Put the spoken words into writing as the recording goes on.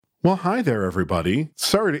Well, hi there, everybody.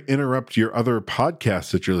 Sorry to interrupt your other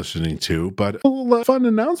podcasts that you're listening to, but a little fun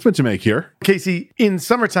announcement to make here. Casey, in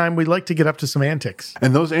summertime, we like to get up to some antics.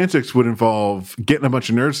 And those antics would involve getting a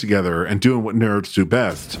bunch of nerds together and doing what nerds do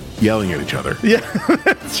best, yelling at each other. Yeah,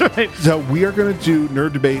 that's right. So we are going to do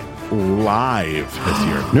Nerd Debate live this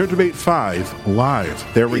year. Nerd Debate 5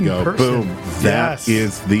 live. There we go. Person. Boom. That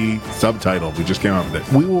is the subtitle. We just came up with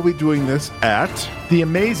it. We will be doing this at the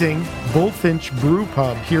amazing Bullfinch Brew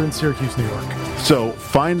Pub here in Syracuse, New York. So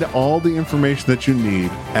find all the information that you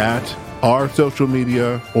need at our social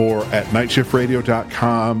media or at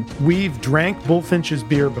nightshiftradio.com. We've drank Bullfinch's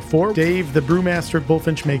beer before. Dave, the brewmaster at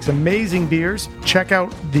Bullfinch, makes amazing beers. Check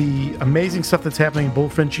out the amazing stuff that's happening in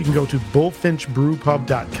Bullfinch. You can go to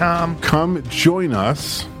bullfinchbrewpub.com. Come join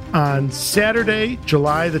us on Saturday,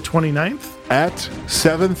 July the 29th at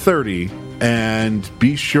 7:30. And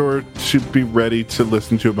be sure to be ready to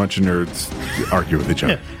listen to a bunch of nerds argue with each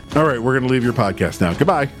other. Yeah. All right, we're going to leave your podcast now.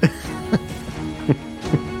 Goodbye.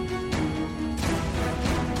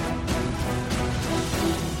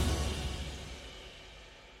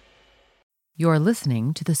 You're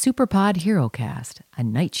listening to the Superpod HeroCast, a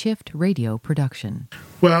Night Shift radio production.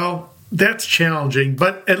 Well, that's challenging,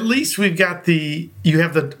 but at least we've got you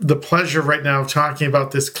have the pleasure right now of talking about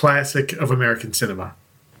this classic of American cinema.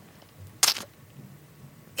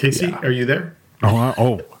 Casey, yeah. Are you there?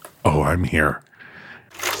 Oh, I'm here.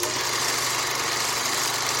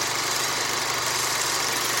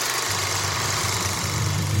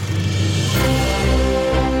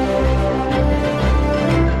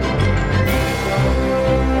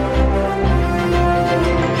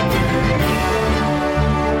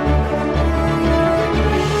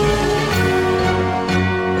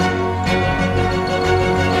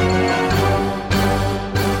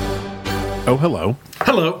 Oh, hello.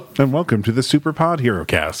 Hello. And welcome to the Superpod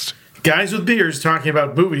HeroCast. Guys with beers talking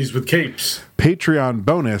about movies with capes. Patreon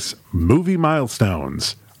bonus movie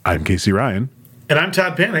milestones. I'm Casey Ryan. And I'm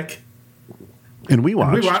Todd Panic. And we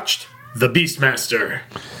watched The Beastmaster.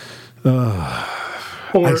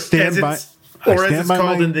 Or as it's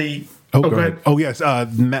called in the... Oh, go ahead. Oh, yes.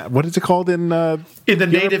 What is it called in the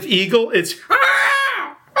native eagle? It's...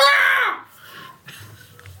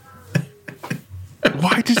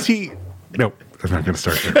 Why does he... No, I'm not going to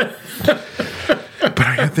start there. But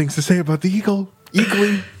I got things to say about the eagle.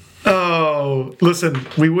 Eagly. Oh, listen,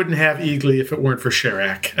 we wouldn't have Eagly if it weren't for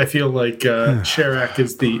Sherak. I feel like Sherak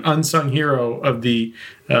is the unsung hero of the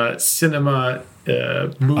cinema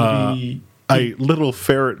movie. A little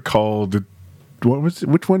ferret called... What was it?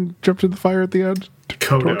 Which one jumped in the fire at the end?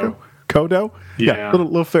 Kodo. Kodo? Yeah.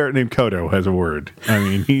 Little ferret named Kodo has a word. I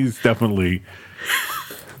mean, he's definitely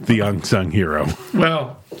the unsung hero.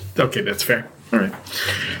 Well, okay, that's fair. All right.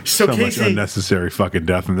 So Casey, much unnecessary fucking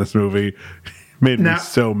death in this movie. Made me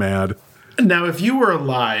so mad. Now, if you were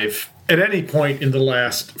alive at any point in the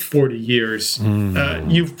last 40 years,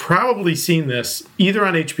 you've probably seen this either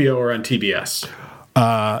on HBO or on TBS.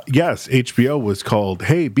 Yes, HBO was called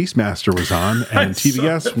Hey, Beastmaster was on, and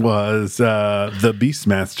TBS was the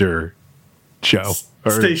Beastmaster show.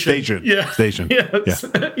 Or station. Yeah. Station. Yes.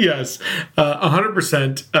 Yeah. Yes.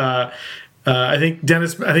 100%. I think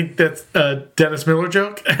that's a Dennis Miller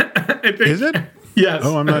joke. Is it? Yes.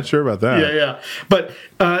 Oh, I'm not sure about that. Yeah. But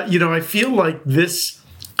I feel like this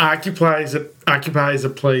occupied a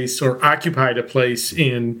place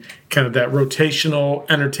in kind of that rotational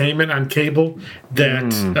entertainment on cable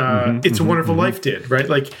that It's a Wonderful Life did, right?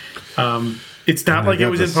 Like, it's not like it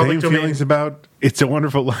was in public domain. Feelings about It's a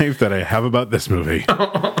Wonderful Life that I have about this movie.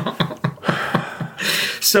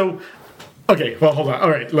 So, okay, well, hold on.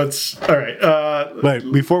 All right.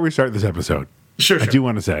 Wait, before we start this episode, sure. I do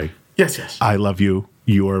want to say, yes. I love you.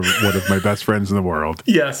 You are one of my best friends in the world.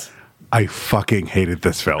 Yes. I fucking hated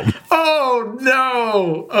this film. Oh,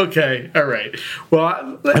 no. Okay. All right.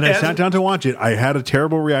 Well, and I sat down to watch it. I had a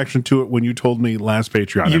terrible reaction to it when you told me last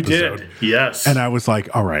Patreon episode. You did. Yes. And I was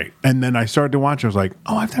like, all right. And then I started to watch. I was like,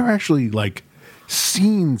 oh, I've never actually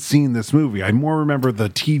seen this movie. I more remember the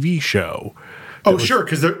TV show. Oh, sure.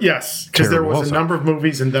 Because there was a number of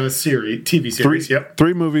movies and then a TV series. Yep.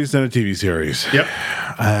 3 movies and a TV series. Yep.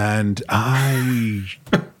 And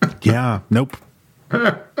nope.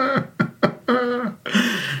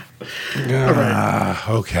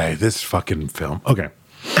 Okay, this fucking film. Okay.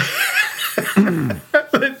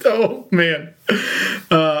 Oh, man.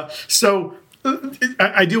 So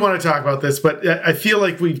I do want to talk about this, but I feel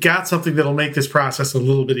like we've got something that'll make this process a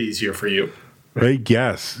little bit easier for you. I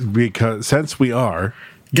guess, because since we are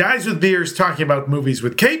guys with beers talking about movies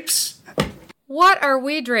with capes. What are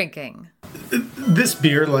we drinking? this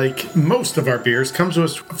beer, like most of our beers, comes to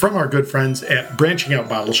us from our good friends at Branching Out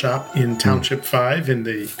Bottle Shop in Township 5 in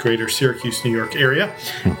the greater Syracuse, New York area.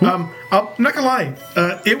 I'm not going to lie,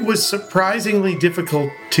 it was surprisingly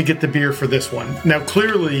difficult to get the beer for this one. Now,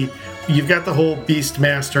 clearly, you've got the whole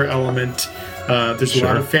Beastmaster element. There's a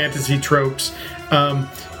lot of fantasy tropes.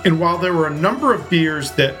 And while there were a number of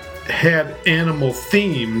beers that had animal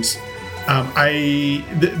themes, I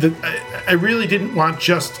really didn't want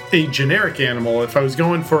just a generic animal. If I was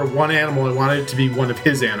going for one animal, I wanted it to be one of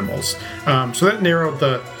his animals. So that narrowed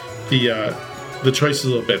the choice a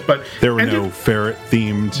little bit. But there were no ferret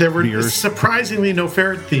themed. There were beers. Surprisingly no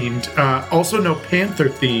ferret themed. Also no panther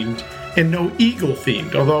themed, and no eagle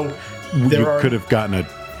themed. Although could have gotten a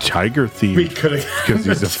tiger themed. We could have, because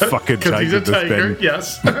he's a fucking tiger. He's a that's tiger. been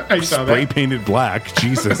Yes, I saw that. Spray painted black.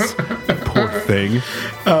 Jesus, poor thing.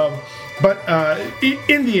 But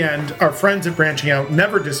in the end, our friends at Branching Out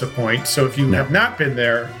never disappoint. So if you have not been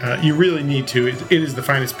there, you really need to. It is the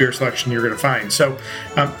finest beer selection you're going to find. So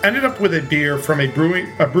ended up with a beer from a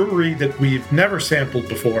brewery that we've never sampled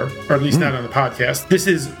before, or at least not on the podcast. This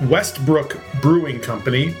is Westbrook Brewing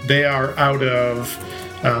Company. They are out of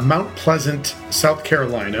Mount Pleasant, South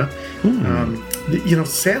Carolina.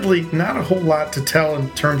 Sadly, not a whole lot to tell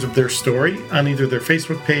in terms of their story on either their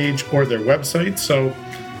Facebook page or their website. So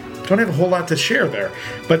don't have a whole lot to share there.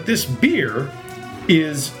 But this beer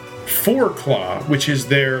is Four Claw, which is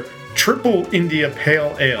their Triple India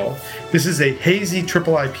Pale Ale. This is a hazy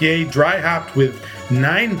triple IPA, dry hopped with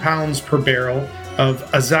 9 pounds per barrel of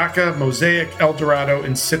Azacca, Mosaic, Eldorado,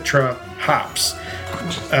 and Citra hops.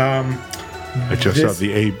 I just saw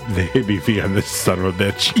the ABV on this son of a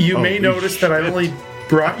bitch. You may notice that I only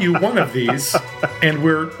brought you one of these, and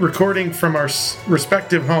we're recording from our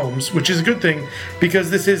respective homes, which is a good thing because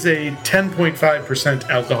this is a 10.5%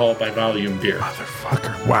 alcohol by volume beer.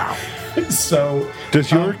 Motherfucker. Wow. So,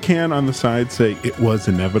 does your can on the side say it was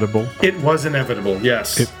inevitable? It was inevitable,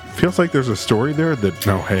 yes. It feels like there's a story there that,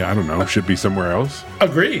 I don't know, should be somewhere else.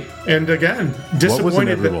 Agree. And again, disappointed. What was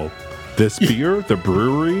inevitable? This beer, the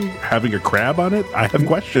brewery, having a crab on it? I have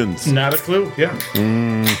questions. Not a clue, yeah.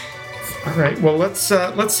 All right, well, let's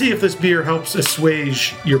see if this beer helps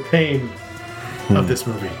assuage your pain of this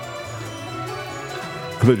movie. I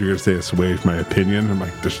thought you were going to say assuage my opinion. I'm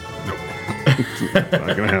like, no, it's not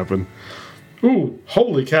going to happen. Ooh,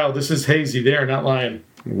 holy cow, this is hazy. They are not lying.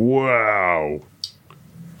 Wow.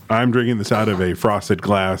 I'm drinking this out of a frosted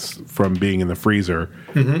glass from being in the freezer,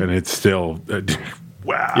 and it's still...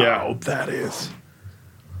 wow, yeah. That is...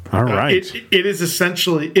 All right. It is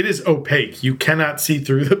essentially, it is opaque. You cannot see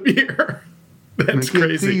through the beer. That's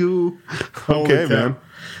crazy. You. Okay, man.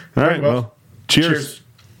 All right, well, cheers.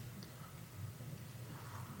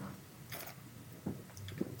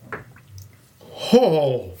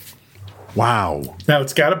 Oh. Wow. Now,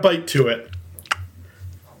 it's got a bite to it.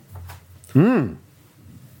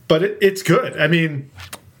 But it's good. I mean,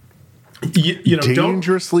 you know,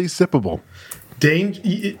 dangerously sippable. Don't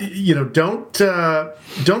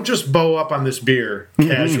just bow up on this beer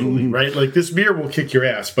casually, right? Like, this beer will kick your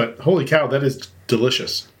ass, but holy cow, that is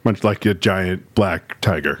delicious. Much like a giant black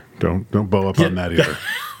tiger. Don't bow up on that either.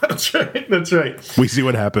 That's right. We see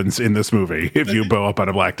what happens in this movie if you bow up on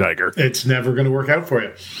a black tiger. It's never going to work out for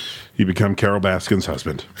you. You become Carol Baskin's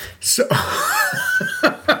husband. So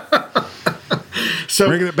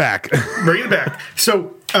bringing it back.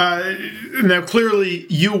 So now, clearly,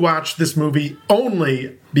 you watched this movie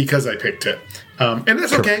only because I picked it. And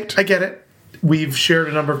that's correct. Okay. I get it. We've shared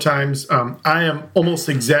a number of times. I am almost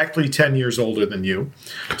exactly 10 years older than you.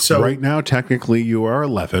 So right now, technically, you are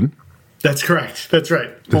 11. That's correct. That's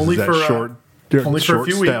right. Only for a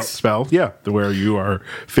few weeks. Spell, yeah, where you are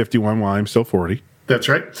 51 while I'm still 40. That's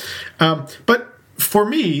right. But for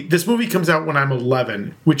me, this movie comes out when I'm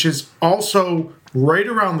 11, which is also right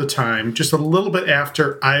around the time, just a little bit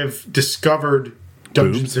after I've discovered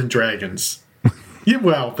Dungeons and Dragons. Yeah,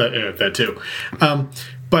 well, that too.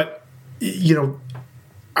 But, you know,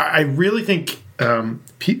 I really think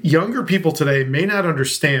younger people today may not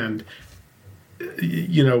understand,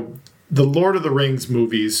 you know, the Lord of the Rings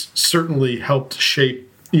movies certainly helped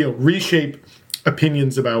reshape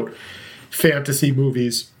opinions about fantasy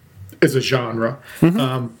movies as a genre.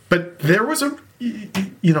 But there was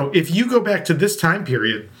if you go back to this time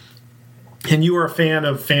period and you are a fan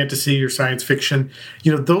of fantasy or science fiction,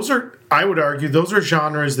 I would argue those are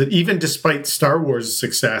genres that, even despite Star Wars'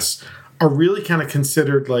 success, are really kind of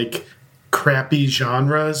considered like crappy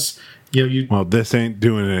genres. Well, this ain't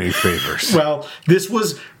doing any favors. Well, this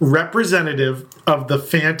was representative of the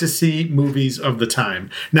fantasy movies of the time.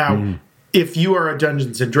 Now, if you are a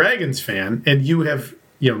Dungeons and Dragons fan and you have,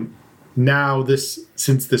 now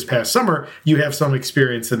since this past summer, you have some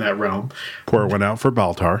experience in that realm. Pour one out for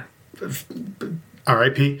Baltar.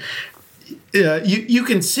 R.I.P. You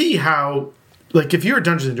can see how, like, if you're a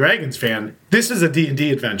Dungeons and Dragons fan, this is a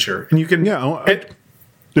D&D adventure, and you can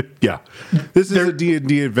yeah. This is a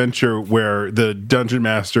D&D adventure where the dungeon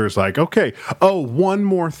master is like, okay, one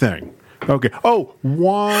more thing. Okay. Oh,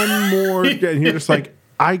 one more. And you're just like,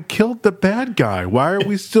 I killed the bad guy. Why are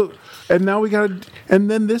we still? And now we got to. And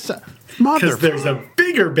then this because there's a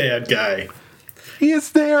bigger bad guy. He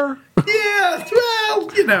is there. Yeah.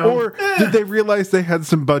 Well, you know. Or did they realize they had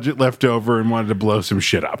some budget left over and wanted to blow some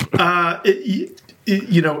shit up?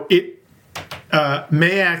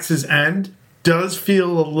 Mayax's end does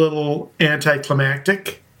feel a little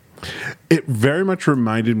anticlimactic. It very much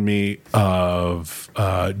reminded me of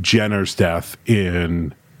Jenner's death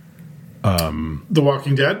in The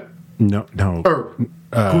Walking Dead. No. Or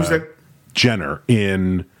who's that? Jenner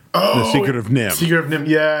in The Secret of Nim. Secret of Nim.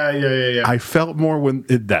 Yeah. I felt more when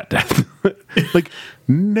that death. Like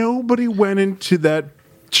nobody went into that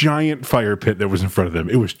giant fire pit that was in front of them.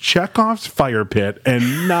 It was Chekhov's fire pit,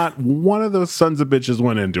 and not one of those sons of bitches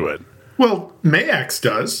went into it. Well, Mayax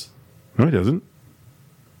does. No, he doesn't.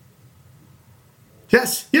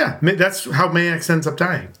 Yes, yeah. That's how Mayax ends up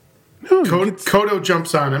dying. No, Kodo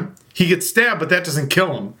jumps on him. He gets stabbed, but that doesn't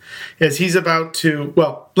kill him. As he's about to,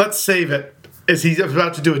 well, let's save it. As he's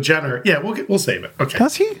about to do a Jenner. Yeah, we'll save it. Okay.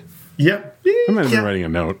 Does he? Yep. I might have been writing a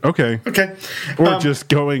note. Okay. Or just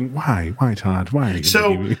going, why, Todd? Why?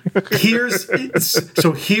 Here's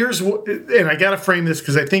what, and I got to frame this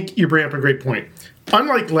because I think you bring up a great point.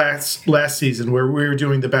 Unlike last season where we were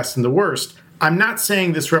doing the best and the worst, I'm not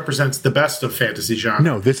saying this represents the best of fantasy genre.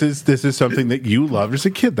 No, this is something that you loved as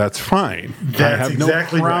a kid. That's fine. I have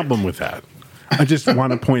exactly no problem with that. I just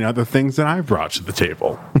want to point out the things that I've brought to the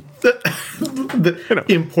table. The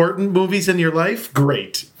important movies in your life,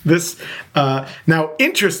 great. This now,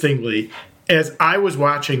 interestingly, as I was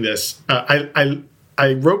watching this, I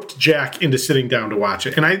roped Jack into sitting down to watch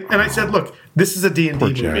it, and I said, "Look, this is a D&D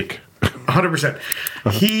movie, 100%."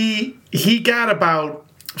 He got about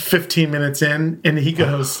 15 minutes in, and he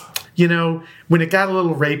goes, when it got a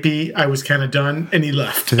little rapey, I was kind of done, and he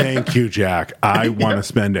left. Thank you, Jack. I want to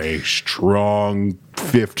spend a strong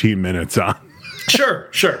 15 minutes on. Sure.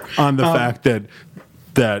 On the fact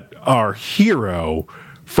that our hero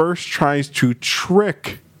first tries to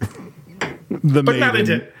trick the but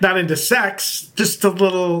maiden. not into sex, just a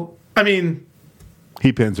little. I mean,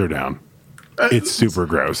 he pins her down. It's super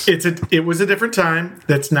gross. It was a different time.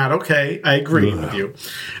 That's not okay. I agree with you.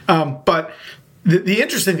 But the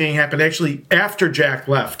interesting thing happened actually after Jack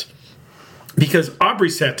left, because Aubrey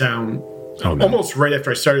sat down almost right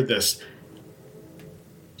after I started this.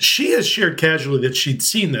 She has shared casually that she'd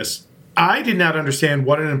seen this. I did not understand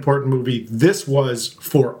what an important movie this was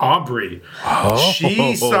for Aubrey. Oh.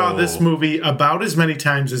 She saw this movie about as many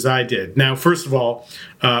times as I did. Now, first of all,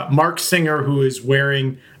 Mark Singer, who is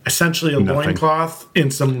wearing essentially a loincloth in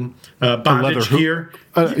some bondage gear.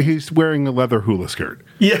 He's wearing a leather hula skirt.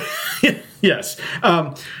 Yeah. Yes.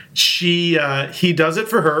 He does it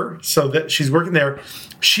for her so that she's working there.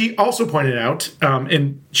 She also pointed out,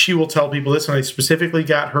 and she will tell people this, and I specifically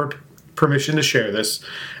got her permission to share this.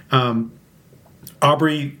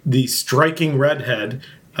 Aubrey, the striking redhead,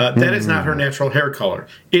 that is not her natural hair color.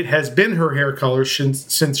 It has been her hair color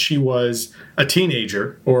since she was a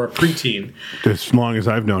teenager or a preteen. As long as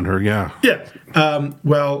I've known her, yeah. Yeah.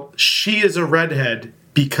 Well, she is a redhead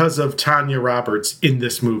because of Tanya Roberts in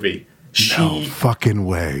this movie. No fucking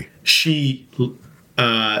way. She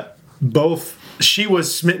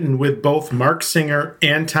was smitten with both Mark Singer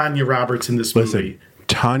and Tanya Roberts in this movie.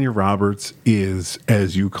 Tanya Roberts is,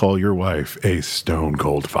 as you call your wife, a stone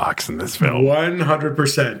cold fox in this film.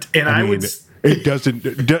 100%. And I mean,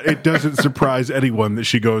 it doesn't surprise anyone that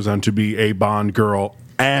she goes on to be a Bond girl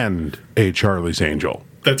and a Charlie's Angel.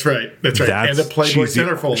 That's right. And a Playboy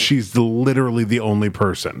centerfold. She's literally the only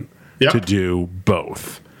person to do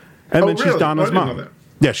both. And then she's Donna's mom.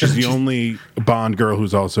 Yeah, she's the only Bond girl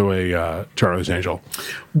who's also a Charlie's Angel.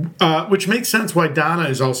 Which makes sense why Donna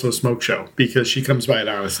is also a smoke show, because she comes by it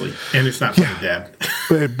honestly, and it's not for her dad.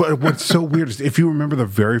 But what's so weird is if you remember the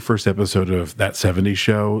very first episode of that 70s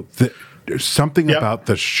show, there's something about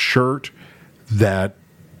the shirt that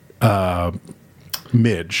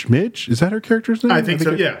Midge, is that her character's name? I think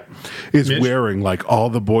so, yeah. Is Midge wearing, like, all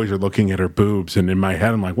the boys are looking at her boobs, and in my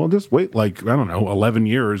head I'm like, well, just wait, like, I don't know, 11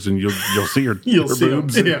 years and you'll see her, her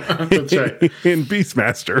boobs. Yeah, that's right. In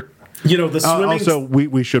Beastmaster. The swimming. Also,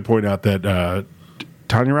 we should point out that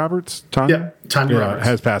Tanya Roberts, Tanya Roberts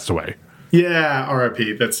has passed away. Yeah,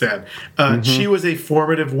 R.I.P. That's sad. She was a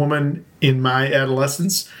formative woman in my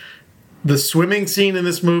adolescence. The swimming scene in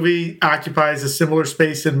this movie occupies a similar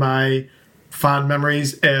space in my fond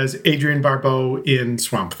memories as Adrienne Barbeau in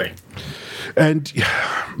Swamp Thing. And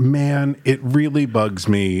man, it really bugs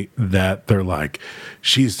me that they're like,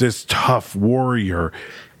 she's this tough warrior.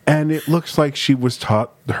 And it looks like she was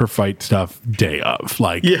taught her fight stuff day of.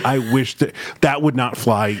 Like, I wish that would not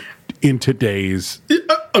fly in today's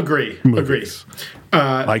movies.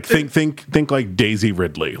 Like think like Daisy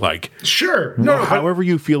Ridley. Like, sure, however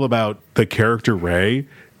you feel about the character Rey,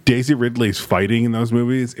 Daisy Ridley's fighting in those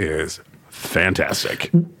movies is fantastic.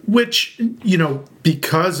 Which,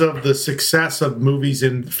 because of the success of movies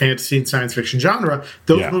in fantasy and science fiction genre,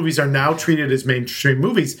 those movies are now treated as mainstream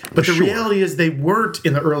movies. But the reality is they weren't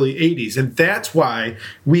in the early 80s. And that's why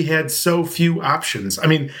we had so few options. I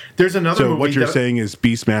mean, there's another movie. So what you're saying is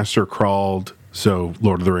Beastmaster crawled so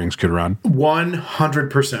Lord of the Rings could run?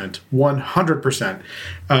 100%.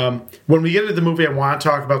 100%. When we get into the movie, I want to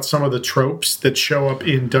talk about some of the tropes that show up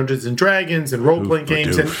in Dungeons & Dragons and role-playing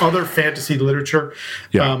games and other fantasy literature.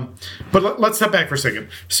 Yeah. But let's step back for a second.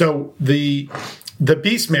 So the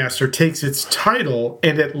Beastmaster takes its title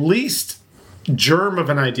and at least germ of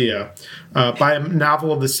an idea by a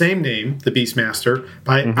novel of the same name, The Beastmaster,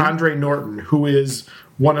 by Andre Norton, who is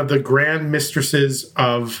one of the grand mistresses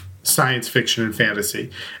of science fiction and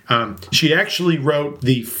fantasy. She actually wrote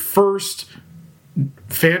the first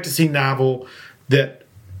fantasy novel that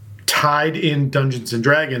tied in Dungeons and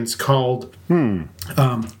Dragons called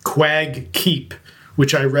Quag Keep,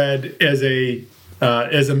 which I read as a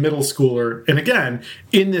middle schooler. And again,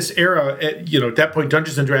 in this era, at that point,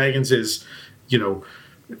 Dungeons and Dragons is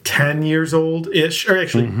 10 years old-ish, or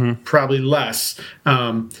actually probably less.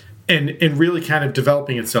 And really kind of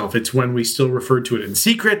developing itself. It's when we still referred to it in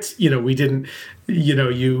secret. We didn't,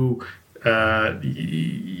 you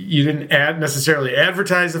didn't necessarily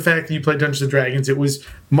advertise the fact that you played Dungeons and Dragons. It was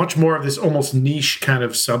much more of this almost niche kind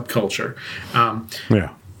of subculture.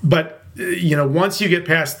 But once you get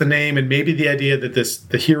past the name and maybe the idea that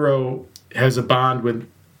the hero has a bond with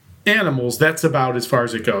animals, that's about as far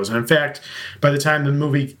as it goes. And in fact, by the time the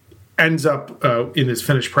movie ends up in this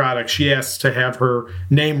finished product, she asks to have her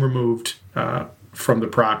name removed from the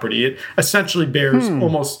property. It essentially bears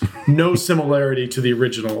almost no similarity to the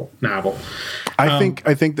original novel. I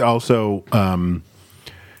think also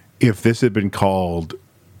if this had been called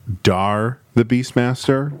Dar the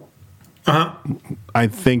Beastmaster, I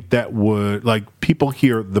think that would, like, people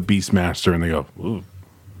hear the Beastmaster and they go, ooh.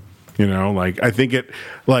 I think it,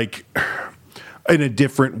 like, in a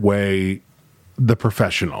different way, the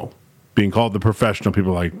Professional. Being called the Professional,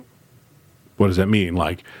 people are like, what does that mean?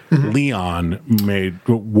 Like, Leon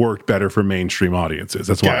worked better for mainstream audiences.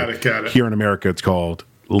 That's why got it. Here in America it's called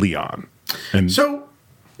Leon. And so,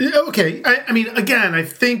 okay. I mean, again, I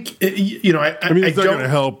think it's not going to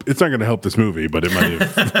help. It's not going to help this movie, but it might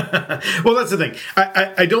have. Well, that's the thing.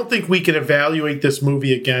 I don't think we can evaluate this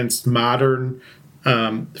movie against modern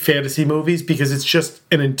fantasy movies because it's just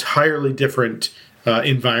an entirely different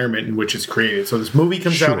environment in which it's created. So this movie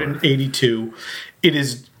comes out in 1982. It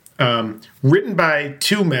is written by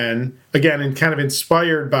two men, again, and kind of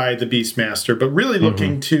inspired by the Beastmaster, but really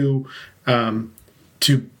looking to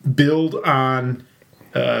build on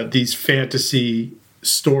these fantasy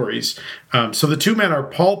stories. So the two men are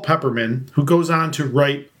Paul Pepperman, who goes on to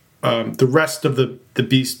write the rest of the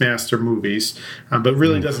Beastmaster movies, but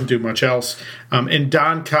really doesn't do much else, and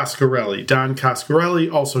Don Coscarelli. Don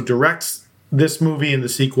Coscarelli also directs this movie and the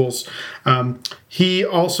sequels. He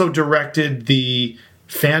also directed the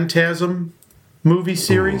Phantasm movie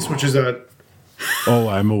series, which is a... Oh,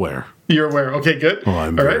 I'm aware. You're aware. Okay, good. Oh,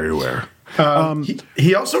 I'm very aware.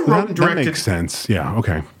 He also wrote and directed... That makes sense. Yeah,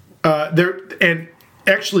 okay. And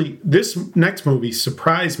actually, this next movie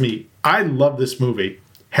surprised me. I love this movie.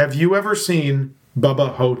 Have you ever seen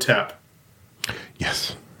Bubba Hotep?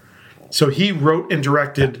 Yes. So he wrote and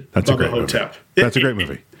directed Bubba Hotep. That's a great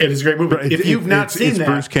movie. It is a great movie. If you've not seen that,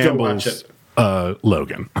 Bruce Campbell's, go watch it.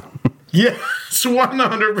 Logan. Yes,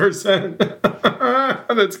 100%.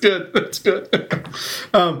 That's good. That's good.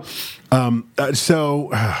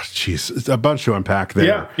 It's a bunch to unpack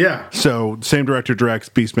there. Yeah. So, same director directs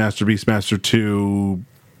Beastmaster, Beastmaster 2,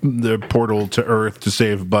 the Portal to Earth to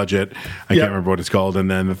save budget. I can't remember what it's called.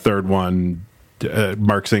 And then the third one,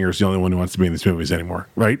 Mark Singer's the only one who wants to be in these movies anymore,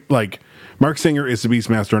 right? Like, Mark Singer is the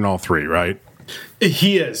Beastmaster in all three, right?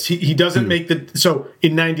 He is. He doesn't make the... So,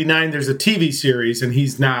 in 1999, there's a TV series, and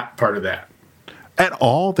he's not part of that. At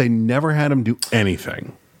all? They never had him do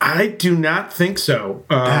anything. I do not think so.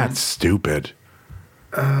 That's stupid.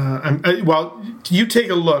 Well, you take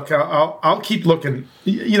a look. I'll keep looking.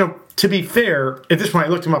 You know, to be fair, at this point, I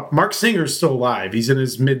looked him up. Mark Singer's still alive. He's in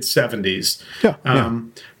his mid-70s. Yeah.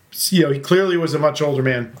 You know, he clearly was a much older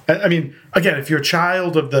man. I mean, again, if you're a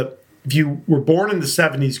child of if you were born in the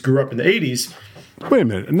 70s, grew up in the 80s. Wait a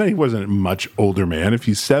minute. No, he wasn't a much older man. If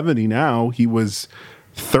he's 70 now, he was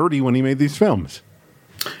 30 when he made these films.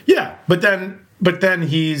 Yeah, but then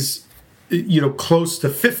he's, you know, close to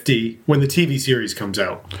 50 when the TV series comes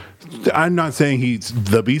out. I'm not saying he's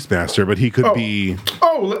the Beastmaster, but he could be.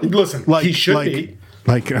 Oh, listen, he should be.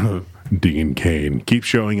 Like Dean Cain keeps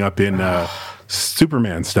showing up in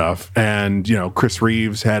Superman stuff, and you know Chris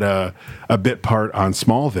Reeves had a bit part on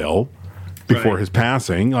Smallville before his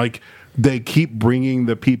passing. Like they keep bringing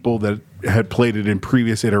the people that had played it in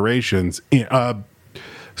previous iterations.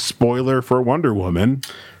 Spoiler for Wonder Woman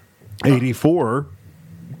 84,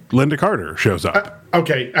 Linda Carter shows up.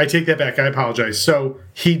 Okay, I take that back. I apologize. So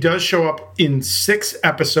he does show up in 6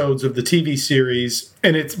 episodes of the TV series,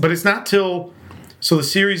 but it's not till. So the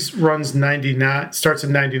series runs 99, starts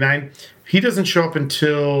in 99. He doesn't show up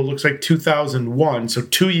until, looks like 2001, so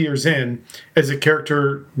 2 years in, as a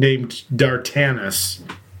character named Dartanus.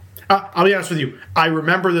 I'll be honest with you. I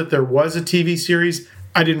remember that there was a TV series.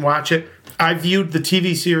 I didn't watch it. I viewed the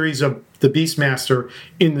TV series of The Beastmaster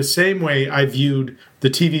in the same way I viewed the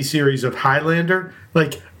TV series of Highlander.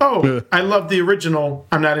 Like, I love the original.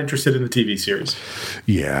 I'm not interested in the TV series.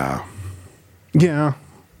 Yeah. Yeah.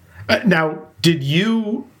 Now, did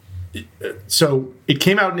you... So it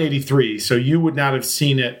came out in 83, so you would not have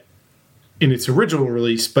seen it in its original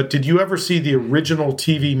release, but did you ever see the original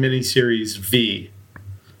TV miniseries V?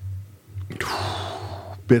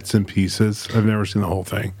 Bits and pieces. I've never seen the whole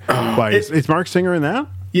thing. Why is Mark Singer in that?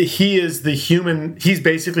 He is the human. He's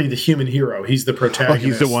basically the human hero. He's the protagonist. Oh,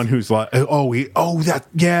 he's the one who's like,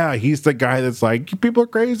 he's the guy that's like, people are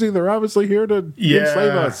crazy. They're obviously here to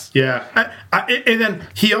enslave us. Yeah. And then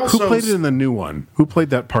he also... Who played it in the new one? Who played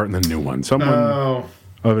that part in the new one? Someone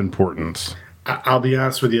of importance. I'll be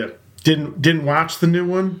honest with you. Didn't watch the new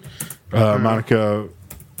one. Monica,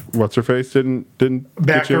 what's her face? Didn't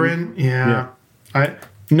back her in? Yeah.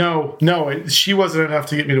 No, she wasn't enough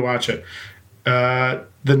to get me to watch it.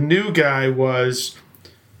 The new guy was,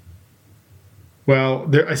 well,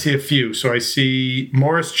 I see a few. So I see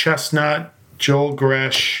Morris Chestnut, Joel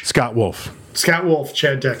Gresh, Scott Wolf,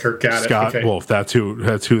 Chad Decker. Got it. Scott Wolf. That's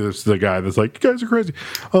who's the guy that's like, you guys are crazy.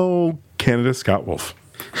 Oh, Canada, Scott Wolf.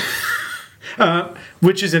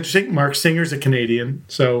 Which is interesting. Mark Singer's a Canadian,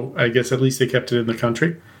 so I guess at least they kept it in the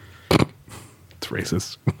country. It's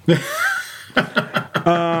racist.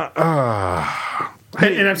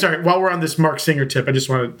 And I'm sorry, while we're on this Mark Singer tip, I just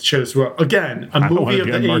want to share this. Well, again, a movie of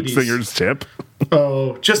the 80s. Mark Singer's tip.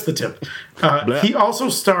 Oh, just the tip. He also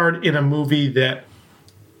starred in a movie that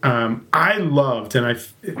I loved, and I'm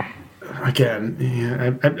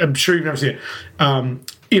sure you've never seen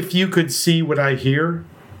it. If You Could See What I Hear.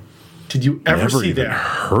 Did you ever see that? Never even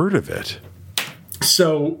heard of it.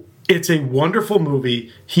 So it's a wonderful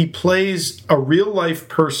movie. He plays a real-life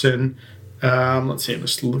person. Let's see, I'm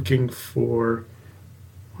just looking for...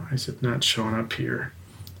 Why is it not showing up here?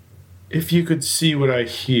 If You Could See What I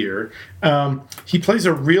Hear. He plays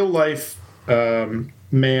a real-life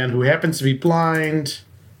man who happens to be blind.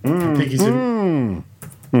 I think he's in...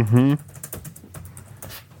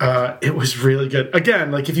 It was really good.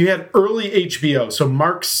 Again, like if you had early HBO, so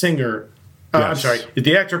Mark Singer... Yes. I'm sorry,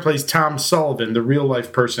 the actor plays Tom Sullivan, the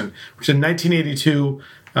real-life person, which is a 1982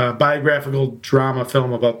 biographical drama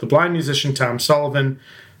film about the blind musician Tom Sullivan.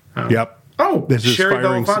 Yep. Oh, Sherry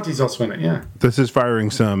Belafonte's also in it, yeah. This is firing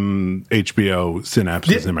some HBO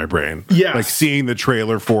synapses in my brain. Yes. Like seeing the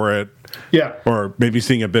trailer for it. Yeah. Or maybe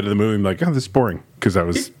seeing a bit of the movie and like, oh, this is boring. Because I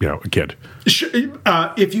was, a kid.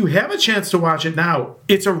 If you have a chance to watch it now,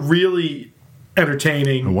 it's a really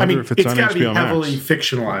entertaining... I mean, if it's on got to be HBO heavily Max.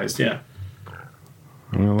 Fictionalized, yeah.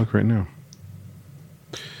 I'm going to look right now.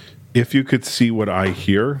 If You Could See What I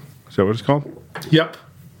Hear. Is that what it's called? Yep.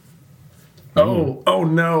 Oh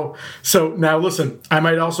no. So now listen, I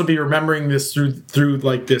might also be remembering this through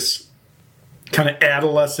like this kind of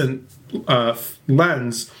adolescent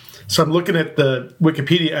lens. So I'm looking at the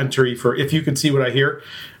Wikipedia entry for If You Could See What I Hear.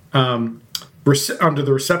 Under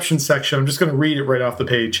the reception section, I'm just going to read it right off the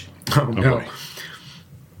page. Oh no. Boy.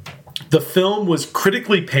 The film was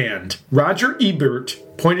critically panned. Roger Ebert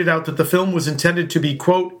pointed out that the film was intended to be,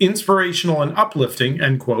 quote, inspirational and uplifting,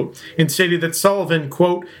 end quote, and stated that Sullivan,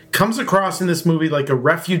 quote, comes across in this movie like a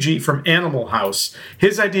refugee from Animal House.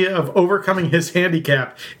 His idea of overcoming his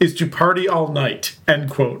handicap is to party all night, end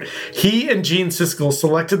quote. He and Gene Siskel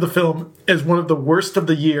selected the film as one of the worst of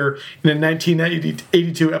the year in a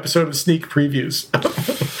 1982 episode of Sneak Previews.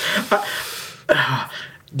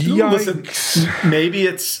 Listen, maybe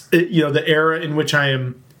it's the era in which I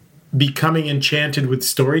am becoming enchanted with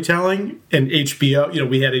storytelling and HBO.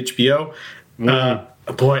 We had HBO.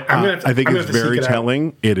 Boy, I think it's very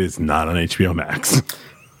telling. It is not on HBO Max.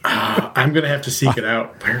 I'm going to have to seek it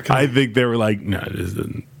out. I think they were like, no, it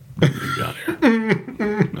isn't. Got here.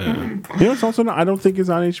 It's also not. I don't think it's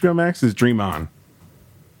on HBO Max. It's Dream On.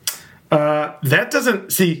 That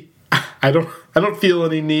doesn't see. I don't feel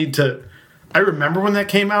any need to. I remember when that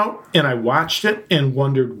came out, and I watched it and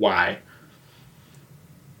wondered why.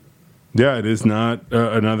 Yeah, it is not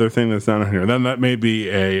another thing that's not on here. Then that may be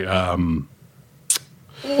it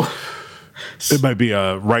might be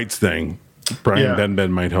a rights thing. Brian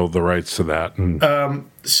Ben might hold the rights to that.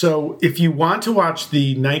 So if you want to watch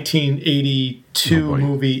the 1982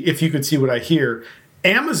 movie, If You Could See What I Hear,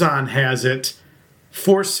 Amazon has it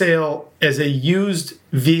for sale as a used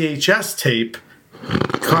VHS tape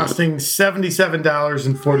costing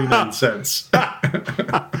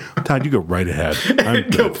 $77.49. Todd, you go right ahead.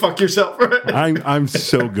 Go fuck yourself. I'm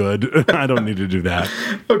so good. I don't need to do that.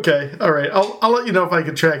 Okay, all right. I'll let you know if I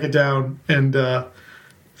can track it down and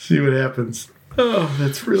see what happens. Oh,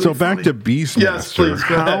 that's really so. Funny. Back to Beastmaster. Yes, please.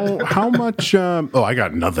 Go ahead. How much? I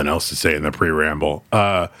got nothing else to say in the pre-ramble.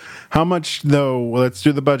 How much though? Let's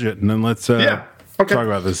do the budget and then let's talk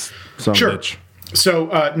about this. Sure. Bitch. So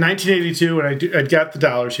 1982, and I got the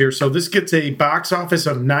dollars here. So this gets a box office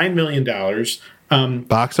of $9 million.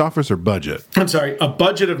 Box office or budget? I'm sorry, a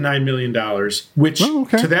budget of $9 million, which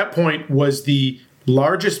to that point was the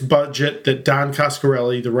largest budget that Don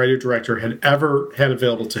Coscarelli, the writer-director, had ever had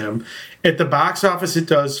available to him. At the box office, it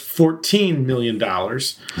does $14 million.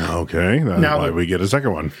 Okay, that's why we get a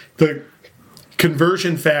second one. The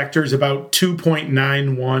conversion factor is about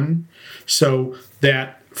 2.91, so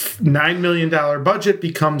that $9 million budget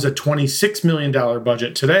becomes a $26 million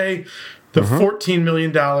budget today. The $14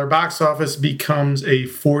 million box office becomes a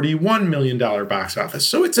 $41 million box office.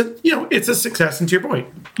 So it's a success. And to your point,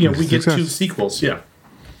 we get 2 sequels. Yeah.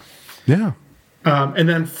 Yeah. And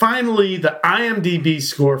then finally, the IMDb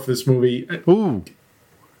score for this movie. Ooh.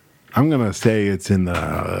 I'm going to say it's in the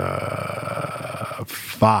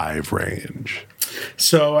 5 range.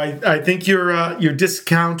 So I think you're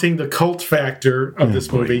discounting the cult factor of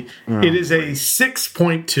this movie. It is a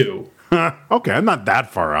 6.2. Okay, I'm not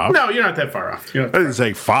that far off. No, you're not that far off. I didn't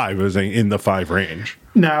say 5. I was saying in the 5 range.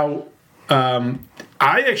 Now, I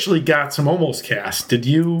actually got some almost cast. Did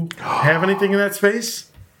you have anything in that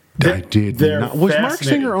space? I did not. Was Mark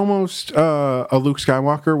Singer almost a Luke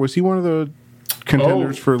Skywalker? Was he one of the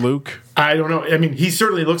contenders for Luke? I don't know. I mean, he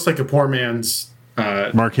certainly looks like a poor man's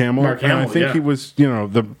Mark Hamill. Mark Hamill, I think he was,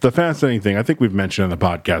 the fascinating thing, I think we've mentioned on the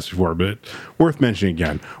podcast before, but worth mentioning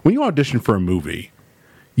again. When you audition for a movie,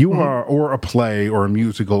 you are, or a play or a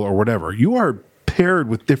musical or whatever, you are paired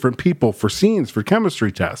with different people for scenes, for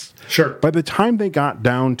chemistry tests. Sure. By the time they got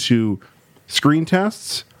down to screen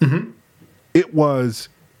tests, it was,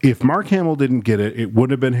 if Mark Hamill didn't get it, it would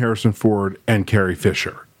have been Harrison Ford and Carrie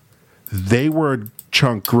Fisher. They were a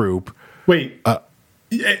chunk group. Wait,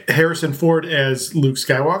 Harrison Ford as Luke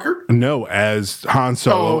Skywalker? No, as Han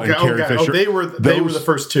Solo and Carrie Fisher. They were the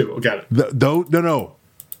first 2. Got it. No.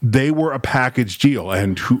 They were a package deal.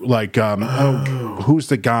 And who's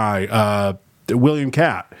the guy? William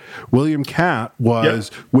Catt. William Catt was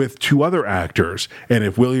with 2 other actors, and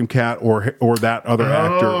if William Catt or that other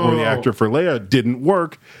actor or the actor for Leia didn't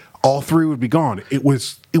work, all 3 would be gone. It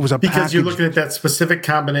was a because package. You're looking at that specific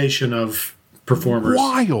combination of performers.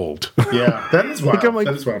 Wild. Yeah, that is wild. I'm like,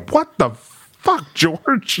 that is wild. What the fuck,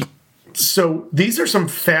 George? So these are some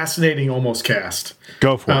fascinating almost cast.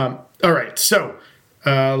 Go for it. All right, so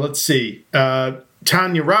let's see.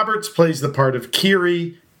 Tanya Roberts plays the part of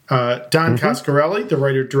Kiri. Don Coscarelli, the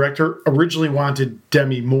writer-director, originally wanted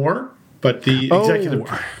Demi Moore, but the executive...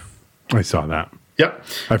 I saw that. Yep.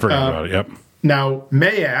 I forgot about it, yep. Now,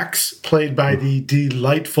 Mayax, played by the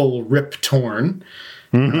delightful Rip Torn,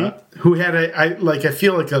 who had I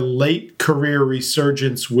feel like a late career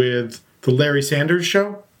resurgence with the Larry Sanders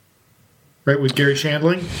Show, right, with Gary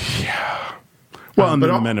Shandling. Yeah. Well, and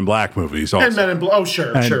the Men in Black movies also. And Men in Black,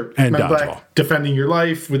 sure. And Men in Dodgeball. Black, Defending Your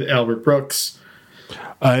Life with Albert Brooks.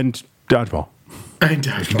 And Dodgeball. And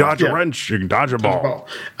Dodgeball. You can dodge a wrench, you can dodge a ball.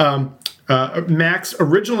 Max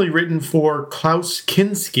originally written for Klaus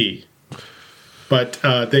Kinski, but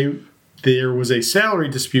there was a salary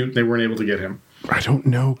dispute and they weren't able to get him. I don't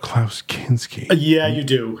know Klaus Kinski. Yeah, you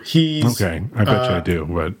do. He's okay. I bet you I do,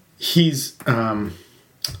 but he's a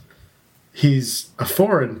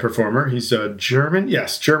foreign performer. He's a German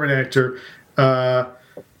actor.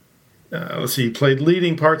 Let's see. He played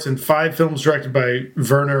leading parts in 5 films directed by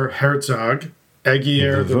Werner Herzog: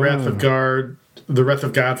 Aguirre, The Wrath of God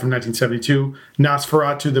from 1972,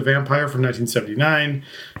 Nosferatu the Vampire from 1979,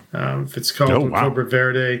 Fitzcarraldo, Cobra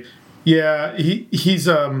Verde. Yeah, he's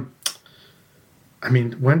I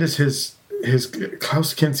mean, when does his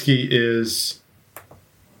Klaus Kinski is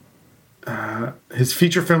his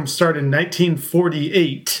feature film start in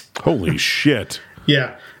 1948? Holy shit!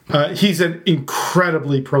 Yeah, he's an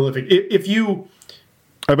incredibly prolific.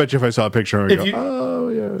 I bet you if I saw a picture, I'd go,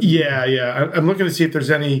 oh yeah, yeah. I'm looking to see if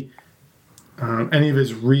there's any of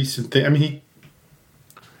his recent things. I mean, he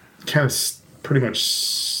kind of pretty much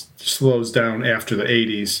slows down after the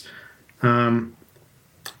 80s.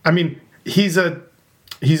 I mean, he's a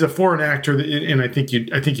foreign actor, and I think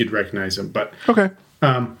you'd recognize him. But okay.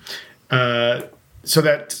 So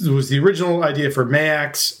that was the original idea for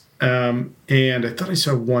Max, and I thought I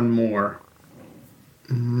saw one more.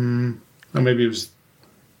 Maybe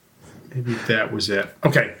that was it.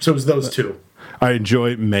 Okay, so it was those two. I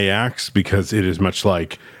enjoy Mayax because it is much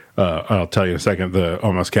like I'll tell you in a second. The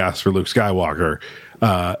almost cast for Luke Skywalker,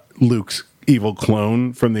 Luke's evil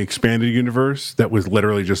clone from the expanded universe that was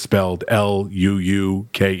literally just spelled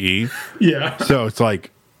Luuke. Yeah. So it's like,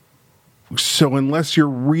 so unless you're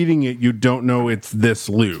reading it, you don't know it's this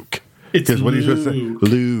Luke. It's Luke. What he's supposed to say,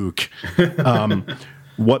 Luke.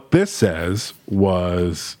 What this says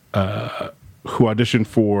was who auditioned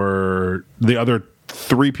for the other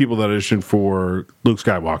 3 people that auditioned for Luke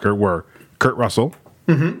Skywalker were Kurt Russell.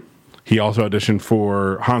 Mm-hmm. He also auditioned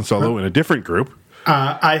for Han Solo in a different group.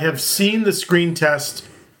 I have seen the screen test,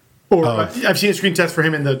 I've seen a screen test for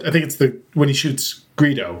him in I think it's when he shoots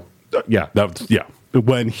Greedo.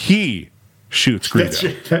 When he shoots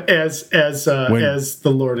Greedo, as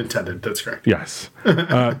the Lord intended. That's correct. Yes.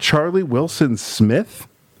 Charlie Wilson Smith.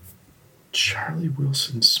 Charlie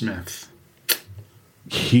Wilson Smith.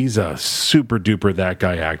 He's a super duper that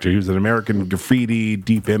guy actor. He was an American Graffiti,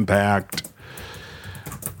 Deep Impact.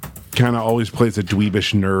 Kind of always plays a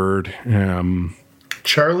dweebish nerd.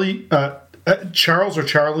 Charles or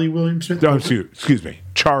Charlie William Smith? Oh, excuse me.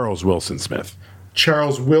 Charles Wilson Smith.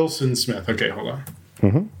 Charles Wilson Smith. Okay, hold on.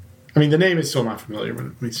 Mm-hmm. I mean, the name is still not familiar, but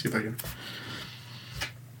let me see if I can.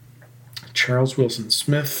 Charles Wilson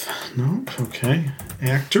Smith. Nope. Okay.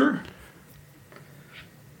 Actor.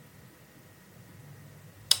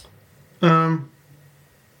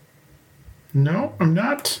 No, I'm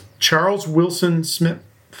not. Charles Wilson Smith.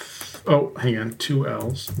 Oh, hang on. 2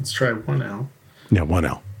 L's. Let's try 1 L. Yeah, 1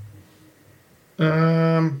 L.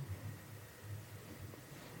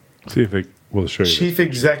 See if it will show you. Chief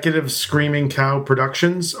Executive Screaming Cow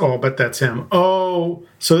Productions. Oh, I'll bet that's him. Oh,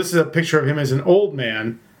 so this is a picture of him as an old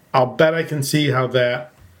man. I'll bet I can see how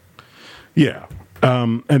that. Yeah.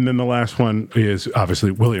 And then the last one is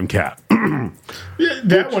obviously William Catt. Yeah,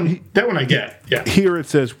 that one I get. Yeah. Here it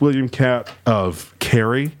says William Catt of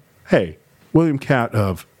Carrie. Hey, William Catt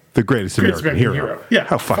of The Greatest American Hero. Yeah.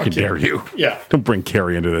 How fucking dare you? Yeah. Don't bring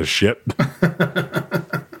Carrie into this shit.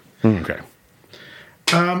 Okay.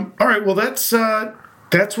 All right. Well, that's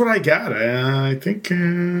what I got. I think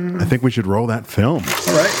we should roll that film.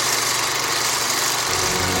 All right.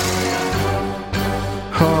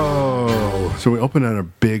 Oh, so we open on a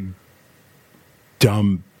big,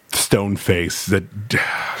 dumb stone face that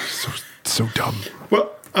so dumb.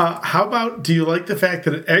 Well, how about, do you like the fact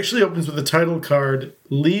that it actually opens with the title card,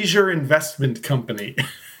 Leisure Investment Company?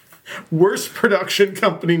 Worst production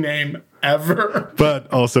company name ever.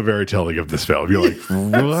 But also very telling of this film. You're like,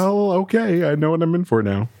 well, okay, I know what I'm in for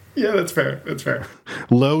now. Yeah, that's fair. That's fair.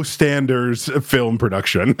 Low standards film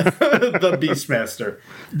production. The Beastmaster.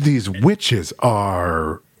 These witches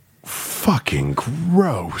are fucking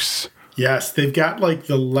gross. Yes, they've got like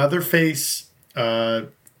the Leatherface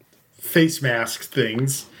face mask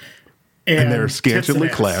things. And they're scantily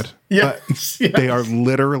clad. Yes, yes. They are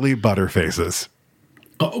literally butterfaces.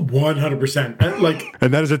 100%.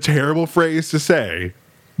 And that is a terrible phrase to say,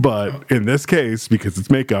 but in this case, because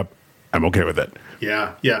it's makeup, I'm okay with it.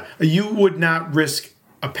 Yeah, yeah. You would not risk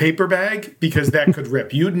a paper bag because that could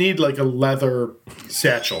rip. You'd need like a leather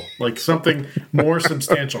satchel, like something more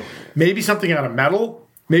substantial. Maybe something out of metal,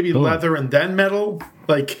 maybe leather and then metal.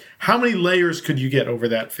 Like, how many layers could you get over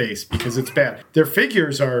that face? Because it's bad. Their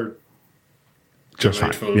figures are just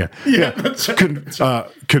fine. food. Yeah. That's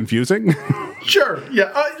Confusing. Sure.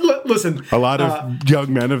 Yeah. Listen. A lot of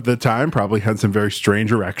young men of the time probably had some very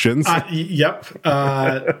strange erections. Yep.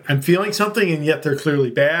 I'm feeling something, and yet they're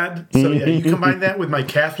clearly bad. So yeah, you combine that with my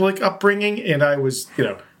Catholic upbringing, and I was,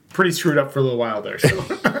 pretty screwed up for a little while there.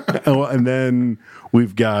 So. And then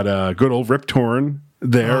we've got good old Rip Torn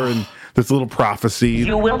there, and this little prophecy.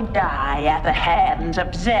 You will die at the hands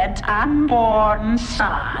of Zed's unborn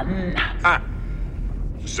son.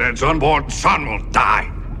 Zed's unborn son will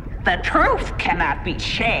die. The truth cannot be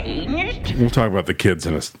changed. We'll talk about the kids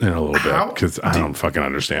in a little bit, because I don't fucking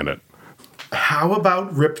understand it. How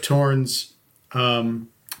about Rip Torn's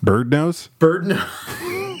bird nose? Bird nose.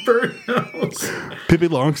 Pippi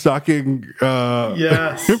Longstocking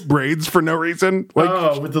yes. braids for no reason.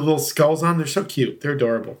 With the little skulls on. They're so cute. They're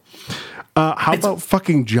adorable. How about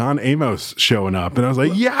fucking John Amos showing up? And I was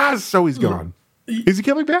like, yes! So he's gone. Is he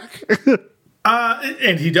coming back?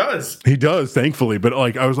 And he does. He does, thankfully. But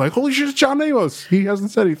I was like, holy shit, it's John Amos. He hasn't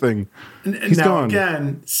said anything. He's gone.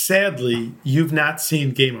 Again, sadly, you've not seen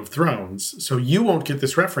Game of Thrones, so you won't get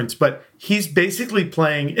this reference. But he's basically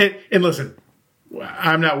playing. And listen,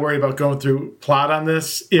 I'm not worried about going through plot on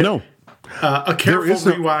this. No. A careful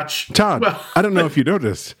rewatch. Todd, I don't know if you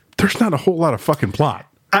noticed. There's not a whole lot of fucking plot.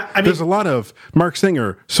 I mean, there's a lot of Mark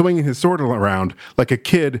Singer swinging his sword around like a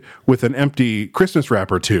kid with an empty Christmas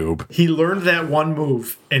wrapper tube. He learned that one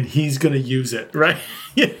move, and he's going to use it, right?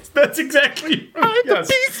 Yes, that's exactly right. I'm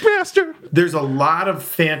the Beastmaster. There's a lot of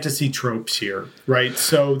fantasy tropes here, right?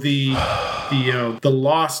 So the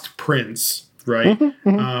Lost Prince, right?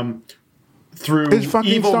 Through it's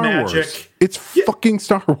fucking evil Star magic. Wars. It's fucking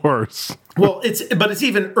Star Wars. Well, it's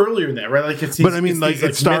even earlier than that, right? Like it's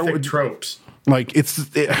these Star Wars tropes.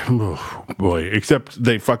 Oh boy, except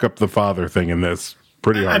they fuck up the father thing in this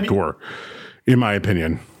pretty hardcore, in my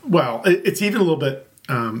opinion. Well, it's even a little bit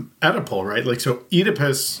Oedipal, right? Like, so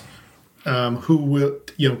Oedipus, who will,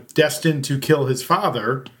 destined to kill his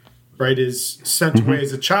father, right, is sent away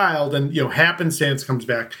as a child, and happenstance comes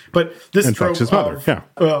back. But this and trope his mother,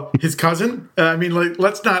 his cousin.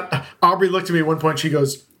 Let's not. Aubrey looked at me at one point. She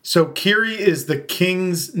goes, "So Kiri is the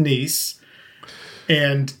king's niece,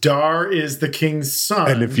 and Dar is the king's son."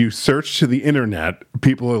 And if you search to the internet,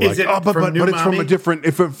 people are like, "Oh, but it's from a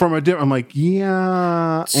different." I'm like,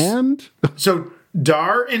 yeah, and so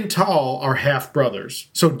Dar and Tal are half brothers.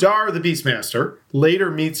 So Dar, the Beastmaster,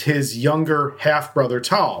 later meets his younger half brother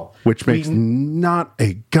Tal, which makes not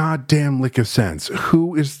a goddamn lick of sense.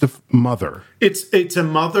 Who is the mother? It's a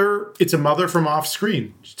mother. It's a mother from off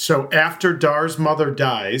screen. So after Dar's mother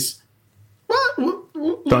dies,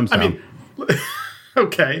 thumbs down.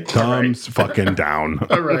 Okay. Thumbs fucking down.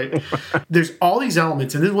 All right. There's all these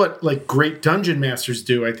elements, and this is what great dungeon masters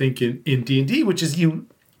do, I think, in D&D, which is you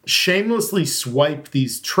shamelessly swipe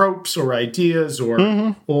these tropes or ideas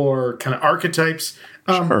or kind of archetypes.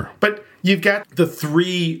 Sure. But you've got the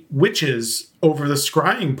three witches over the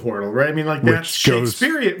scrying portal, right? I mean, that's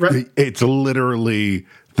Shakespearean, right? It's literally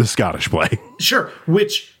the Scottish play. Sure.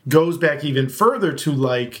 Which goes back even further to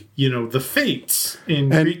the Fates in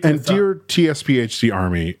Greek. And dear TSPHC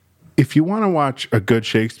Army, if you want to watch a good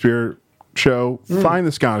Shakespeare show, find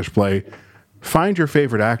the Scottish play, find your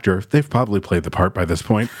favorite actor. They've probably played the part by this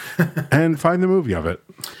point, and find the movie of it.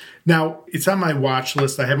 Now, it's on my watch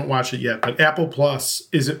list. I haven't watched it yet, but Apple Plus,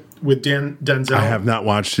 is it with Denzel? I have not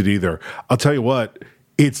watched it either. I'll tell you what.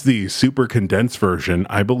 It's the super condensed version.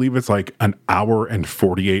 I believe it's like an hour and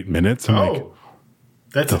 48 minutes.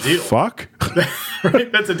 That's a deal. Fuck?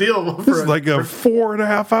 Right? That's a deal. This is like a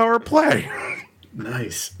 4.5 hour play.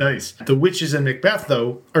 Nice. The witches in Macbeth,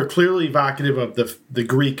 though, are clearly evocative of the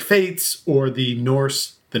Greek fates or the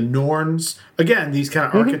Norse, the Norns. Again, these kind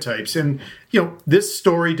of archetypes. And, this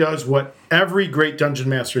story does what every great dungeon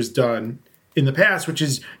master has done in the past, which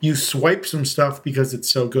is you swipe some stuff because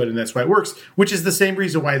it's so good, and that's why it works, which is the same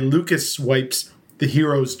reason why Lucas swipes the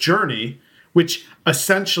hero's journey, which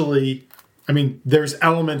essentially, there's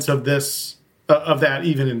elements of this, of that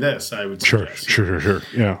even in this, I would suggest. Sure.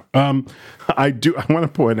 Yeah. I want to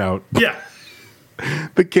point out. Yeah.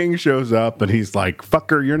 The king shows up and he's like,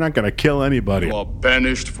 fucker, you're not going to kill anybody. You are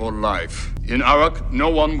banished for life. In Arak, no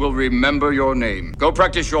one will remember your name. Go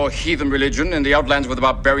practice your heathen religion in the outlands with the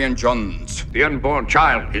barbarian Johns. The unborn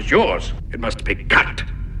child is yours. It must be cut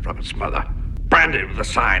from its mother, branded with the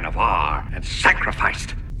sign of R, and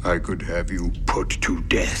sacrificed. I could have you put to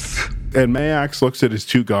death. And Mayax looks at his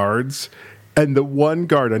two guards. And the one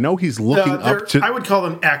guard, I know he's looking up to... I would call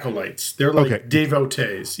them acolytes. They're like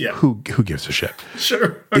devotees, yeah. Who gives a shit?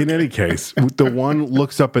 Sure. Okay. In any case, the one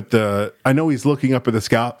looks up at the... I know he's looking up at the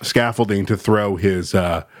scaffolding to throw his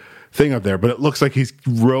thing up there, but it looks like he's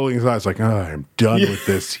rolling his eyes like, oh, I'm done with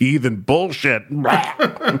this heathen bullshit.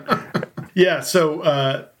 Yeah,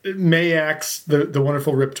 so Mayax, the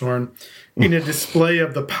wonderful Rip Torn, in a display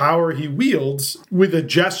of the power he wields, with a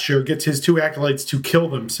gesture, gets his two acolytes to kill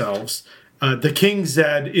themselves. The King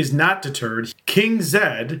Zed is not deterred. King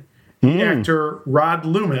Zed, the actor Rod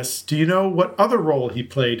Loomis, do you know what other role he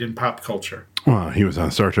played in pop culture? Well, he was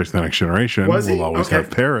on Star Trek The Next Generation. Was he? We'll always Okay.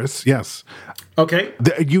 have Paris. Yes. Okay.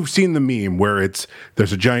 You've seen the meme where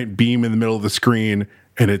there's a giant beam in the middle of the screen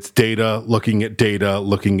and it's Data looking at Data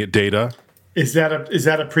looking at Data. Is that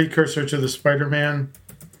a precursor to the Spider-Man?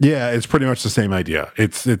 Yeah, it's pretty much the same idea.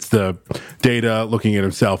 It's the Data looking at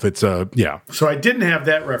himself. Yeah. So I didn't have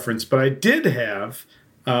that reference, but I did have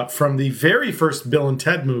from the very first Bill and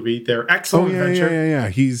Ted movie, their excellent adventure. Yeah.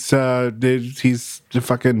 He's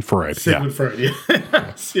fucking Freud. Sigmund Freud.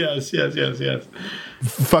 Yes.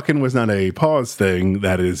 Fucking was not a pause thing.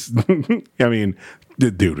 That is, I mean, the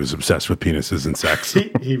dude was obsessed with penises and sex.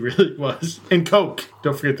 He really was. And Coke.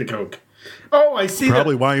 Don't forget the Coke. Oh, I see.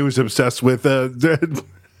 Probably why he was obsessed with.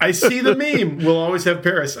 I see the meme. We'll always have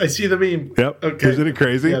Paris. I see the meme. Yep. Okay. Isn't it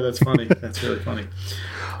crazy? Yeah, that's funny. That's really funny.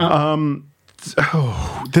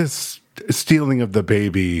 This stealing of the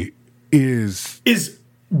baby is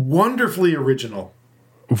wonderfully original.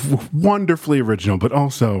 Wonderfully original, but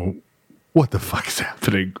also, what the fuck is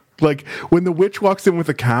happening? Like, when the witch walks in with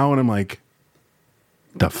a cow, and I'm like,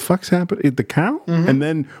 the fuck's happening? The cow? Mm-hmm. And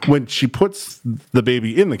then when she puts the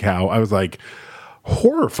baby in the cow, I was like,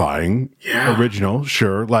 horrifying. Yeah. Original,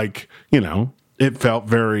 sure. Like, it felt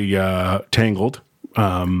very Tangled.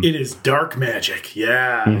 It is dark magic.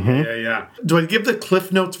 Yeah. Mm-hmm. Yeah. Do I give the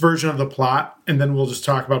Cliff Notes version of the plot, and then we'll just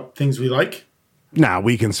talk about things we like? Nah,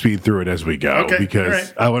 we can speed through it as we go, because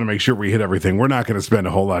right. I want to make sure we hit everything. We're not going to spend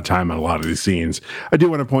a whole lot of time on a lot of these scenes. I do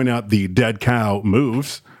want to point out the dead cow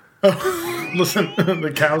moves. Listen,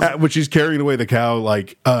 the cows. When she's carrying away the cow,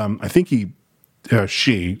 like, I think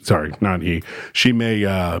she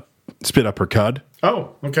may spit up her cud.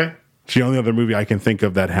 Oh, okay. The only other movie I can think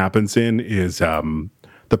of that happens in is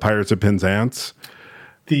The Pirates of Penzance.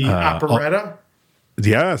 The operetta?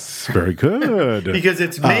 Yes, very good. Because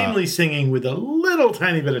it's mainly singing with a little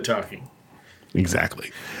tiny bit of talking.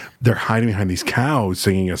 Exactly. They're hiding behind these cows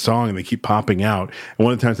singing a song, and they keep popping out. And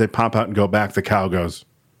one of the times they pop out and go back, the cow goes,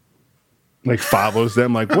 like, follows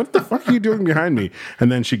them, like, what the fuck are you doing behind me?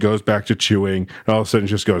 And then she goes back to chewing, and all of a sudden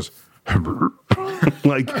just goes,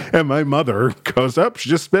 like, and my mother goes up, she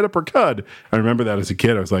just spit up her cud. I remember that as a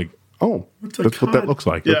kid. I was like, oh, that's what that looks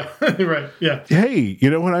like. Yeah, right, yeah. Hey, you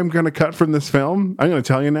know what I'm going to cut from this film? I'm going to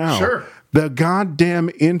tell you now. Sure. The goddamn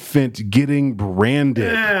infant getting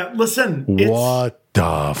branded. Yeah, listen. What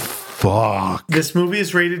the fuck? This movie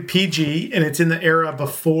is rated PG, and it's in the era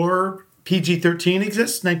before PG-13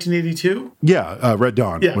 exists, 1982. Yeah, Red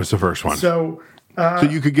Dawn was the first one. So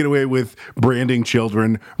you could get away with branding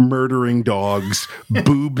children, murdering dogs,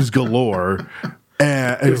 boobs galore.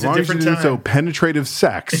 As long as you didn't so penetrative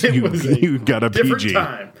sex, you got a PG.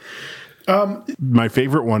 Time. My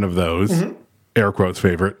favorite one of those, air quotes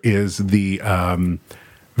favorite, is the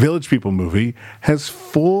Village People movie, has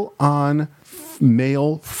full-on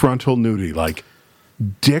male frontal nudity, like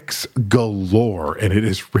dicks galore, and it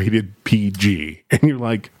is rated PG. And you're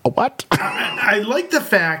like, what? I like the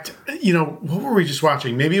fact, what were we just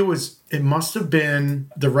watching? Maybe it must have been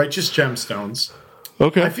The Righteous Gemstones.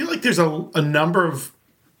 Okay. I feel like there's a number of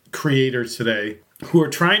creators today who are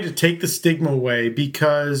trying to take the stigma away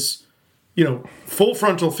because, full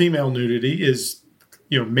frontal female nudity is,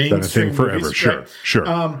 mainstream. That's a thing forever. Movies, Sure, right?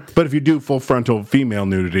 sure. But if you do full frontal female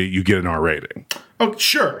nudity, you get an R rating. Oh,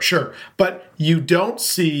 sure. But you don't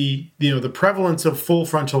see, the prevalence of full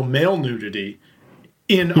frontal male nudity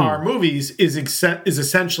in our movies is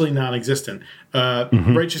essentially non-existent.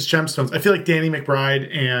 Righteous Gemstones. I feel like Danny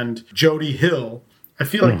McBride and Jody Hill, I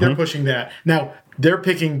feel like they're pushing that. Now, they're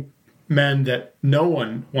picking men that no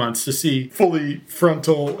one wants to see fully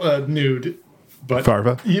frontal nude. But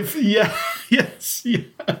Farva? Yes.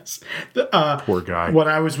 Poor guy. When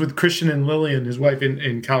I was with Christian and Lillian, his wife,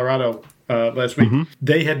 in Colorado last week,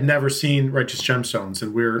 they had never seen Righteous Gemstones.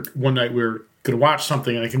 And one night we were going to watch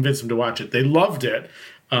something, and I convinced them to watch it. They loved it.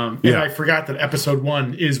 And I forgot that episode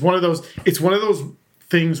 1 is one of those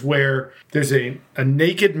things where there's a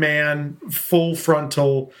naked man, full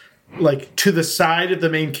frontal, like to the side of the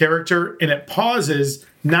main character, and it pauses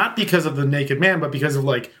not because of the naked man, but because of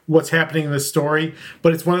like what's happening in the story.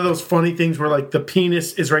 But it's one of those funny things where like the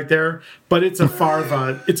penis is right there, but it's a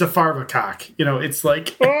farva, cock. It's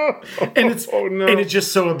like, and it's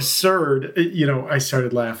just so absurd. I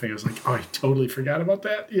started laughing. I was like, oh, I totally forgot about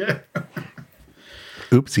that. Yeah.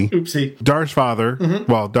 Oopsie. Dar's father,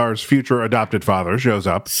 well, Dar's future adopted father shows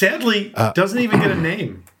up. Sadly, doesn't even get a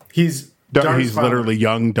name. He's He's father. Literally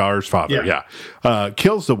young Dar's father. Yeah.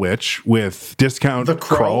 Kills the witch with discount the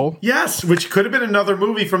Kroll. Yes, which could have been another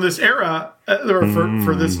movie from this era or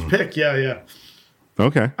for this pick. Yeah.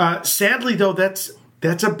 Okay. Sadly, though, that's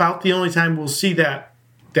about the only time we'll see that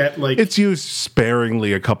like it's used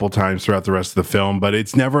sparingly a couple times throughout the rest of the film, but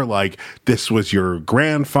it's never like this was your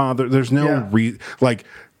grandfather. There's no like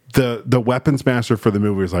the weapons master for the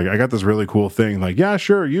movie is like, I got this really cool thing. Like, yeah,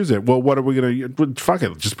 sure, use it. Well, what are we gonna fuck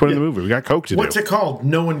it? Just put it in the movie. We got coke to do. What's it called?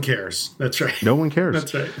 No one cares. That's right. No one cares.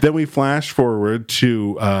 That's right. Then we flash forward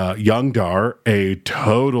to young Dar, a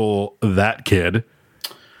total that kid.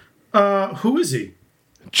 Who is he?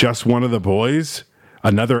 Just one of the boys.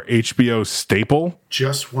 Another HBO staple.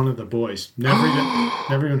 Just one of the boys. Never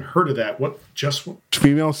even heard of that. What? Just one?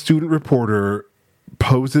 Female student reporter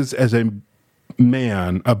poses as a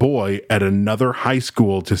boy at another high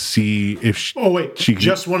school to see if she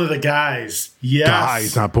just one of the guys. Yes.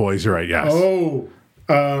 Guys, not boys, right? Yes. Oh,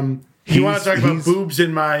 you want to talk about boobs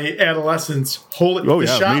in my adolescence? The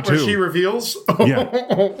shot where she reveals. Yeah.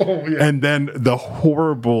 And then the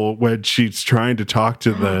horrible when she's trying to talk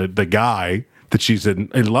to the guy that she's in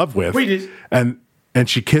love with. And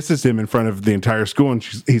she kisses him in front of the entire school, and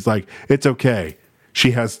he's like, "It's okay.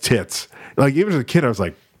 She has tits." Like, even as a kid, I was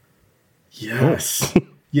like, "Yes,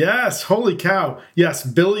 yes, holy cow, yes."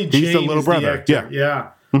 Billy Jane, he's the little brother.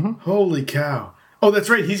 Yeah. Mm-hmm. Holy cow. Oh, that's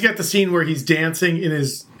right. He's got the scene where he's dancing in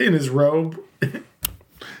his robe.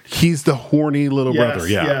 He's the horny little brother,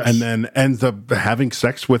 yes. And then ends up having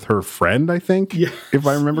sex with her friend, I think, if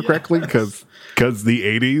I remember correctly, because the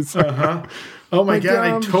 80s. Uh-huh. Oh my God,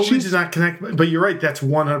 I totally did not connect. But you're right, that's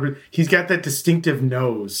 100. He's got that distinctive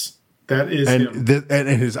nose. That is him. And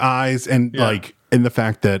his eyes, and like, and the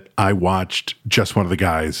fact that I watched Just One of the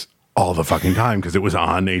Guys all the fucking time because it was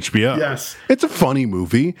on HBO. Yes. It's a funny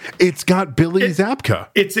movie. It's got Billy Zabka.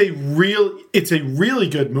 It's a really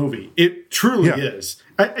good movie. It truly is.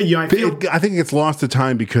 I think it gets lost to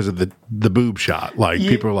time because of the boob shot. Like,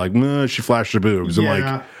 people are like, "No, she flashed her boobs." I'm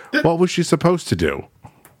like, what was she supposed to do?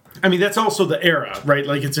 I mean, that's also the era, right?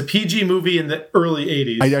 Like, it's a PG movie in the early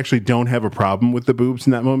 80s. I actually don't have a problem with the boobs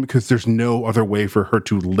in that moment because there's no other way for her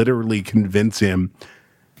to literally convince him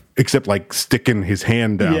except like sticking his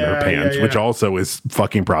hand down her pants, which also is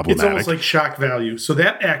fucking problematic. It's almost like shock value. So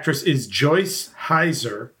that actress is Joyce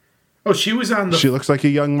Heiser. Oh, she was on the... She looks like a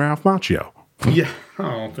young Ralph Macchio. Yeah.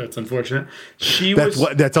 Oh, that's unfortunate.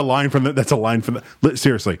 That's a line from the...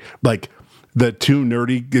 Seriously, like the two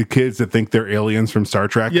nerdy kids that think they're aliens from Star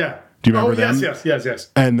Trek. Yeah. Do you remember them? Yes.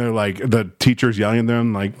 And they're like, the teacher's yelling at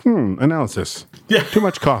them like, analysis. Yeah. Too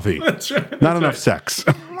much coffee. That's right. Not enough sex.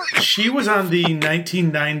 She was on the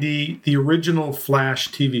 1990, the original Flash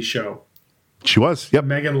TV show. She was, yep.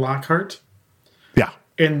 Megan Lockhart. Yeah.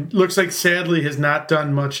 And looks like, sadly, has not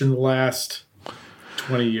done much in the last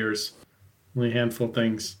 20 years. Only a handful of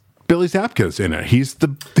things. Billy Zabka's in it. He's the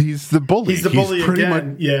bully. He's the bully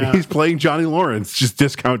again. He's playing Johnny Lawrence. Just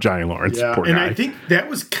discount Johnny Lawrence. Yeah. Poor and guy. I think that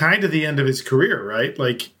was kind of the end of his career, right?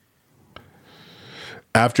 Like,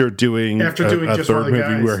 After doing a third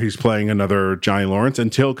movie where he's playing another Johnny Lawrence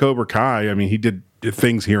until Cobra Kai. I mean, he did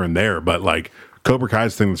things here and there, but like Cobra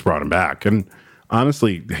Kai's the thing that's brought him back. And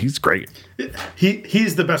honestly, he's great.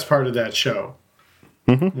 He's the best part of that show.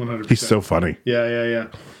 100%. He's so funny. Yeah.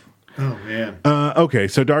 Oh man. Okay,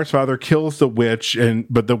 so Dar's father kills the witch,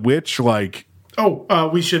 but the witch like.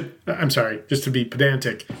 We should. I'm sorry, just to be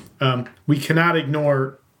pedantic. We cannot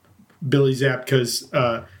ignore Billy Zabka's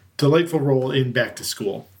delightful role in Back to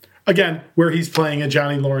School. Again, where he's playing a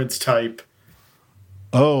Johnny Lawrence type.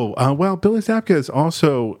 Well, Billy Zabka is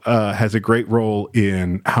also has a great role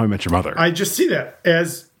in How I Met Your Mother. I just see that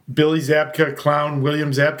as Billy Zabka, clown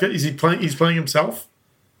William Zabka. Is he playing? He's playing himself.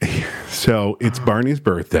 So it's Barney's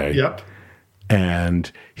birthday. Yep.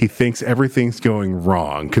 And he thinks everything's going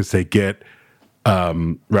wrong because they get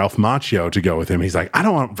Ralph Macchio to go with him. He's like, I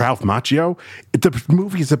don't want Ralph Macchio. The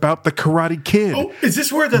movie is about the Karate Kid. Oh, is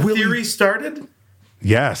this where the theory started?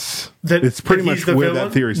 Yes, it's pretty much where villain?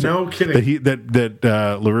 that theory started. No kidding. That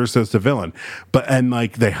LaRusso's the villain, and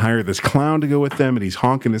like they hire this clown to go with them, and he's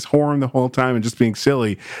honking his horn the whole time and just being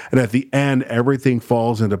silly. And at the end, everything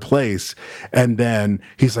falls into place. And then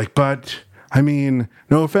he's like, "But I mean,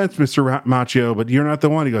 no offense, Mr. Macchio, but you're not the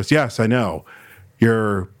one." He goes, "Yes, I know.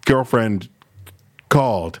 Your girlfriend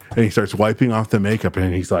called," and he starts wiping off the makeup,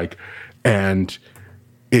 and he's like, "And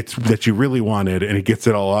it's that you really wanted," and he gets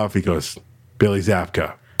it all off. He goes, Billy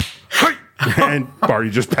Zabka. And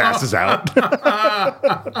Barney just passes out.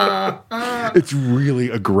 It's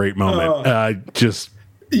really a great moment.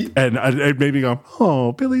 And it made me go,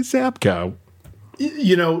 oh, Billy Zabka.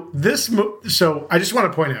 You know, so I just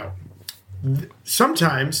want to point out,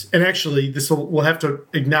 sometimes, and actually we'll have to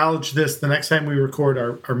acknowledge this the next time we record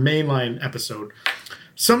our mainline episode,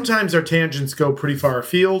 sometimes our tangents go pretty far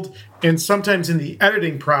afield, and sometimes in the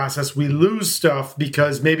editing process we lose stuff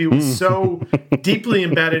because maybe it was so deeply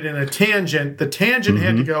embedded in a tangent, the tangent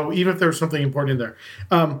had to go even if there was something important in there.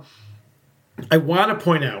 I want to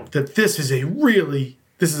point out that this is a really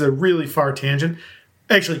far tangent.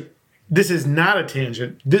 Actually, this is not a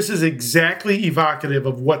tangent. This is exactly evocative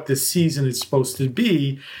of what this season is supposed to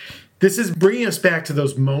be. This is bringing us back to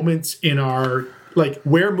those moments in our, like,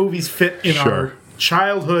 where movies fit in our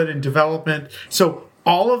childhood and development. So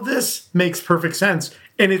all of this makes perfect sense,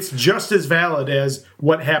 and it's just as valid as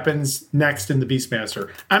what happens next in The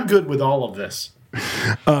Beastmaster. I'm good with all of this.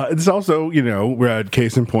 It's also, you know,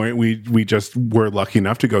 case in point, we just were lucky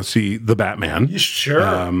enough to go see The Batman. Sure,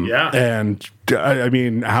 yeah. And I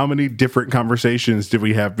mean, how many different conversations did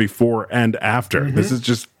we have before and after? This is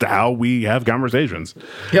just how we have conversations.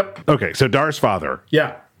 Yep. Okay, so Dar's father.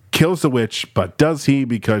 Yeah. Kills the witch, but does he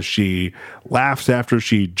because she laughs after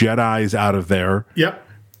she Jedis out of there? Yep.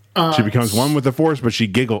 She becomes one with the Force, but she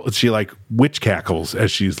giggles. She like witch cackles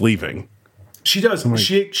as she's leaving. She does.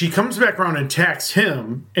 She comes back around and attacks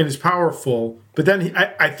him and is powerful, but then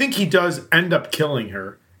I think he does end up killing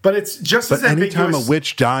her. But it's just as ambiguous. Anytime a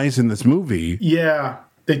witch dies in this movie,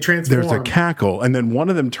 they transform. There's a cackle, and then one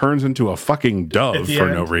of them turns into a fucking dove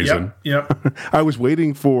for no reason. Yep. I was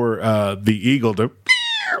waiting for the eagle to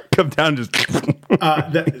come down. Just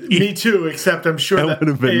me too. Except I'm sure that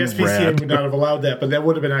ASPCA would not have allowed that, but that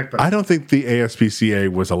would have been Akbar. I don't think the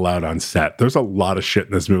ASPCA was allowed on set. There's a lot of shit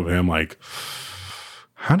in this movie. I'm like,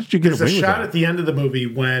 how did you get away with that? There's a shot at the end of the movie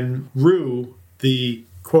when Rue, the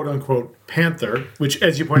quote-unquote panther, which,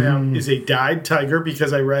 as you point out, is a dyed tiger,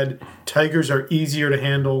 because I read tigers are easier to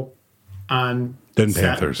handle on than set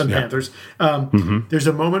panthers. Than panthers. There's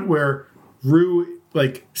a moment where Rue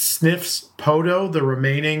like sniffs Podo, the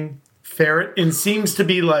remaining ferret, and seems to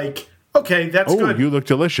be like, okay, that's good. Oh, you look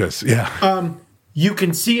delicious. Yeah. You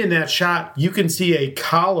can see in that shot, you can see a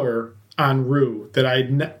collar on Rue that I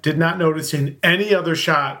did not notice in any other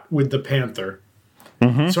shot with the panther.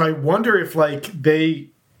 So I wonder if like they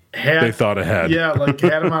thought ahead. Yeah, like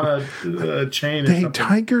had him on a chain. Or something.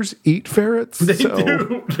 Tigers eat ferrets. They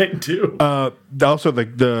do. They do. Also,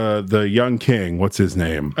 the young king. What's his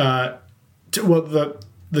name? The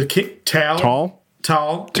king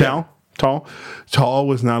Tall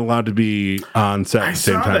was not allowed to be on set at the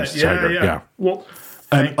same time as Tiger. Yeah. Well,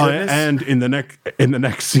 and in the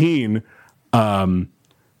next scene,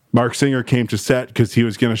 Mark Singer came to set because he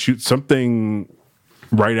was going to shoot something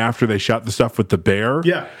right after they shot the stuff with the bear.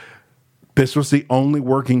 Yeah. This was the only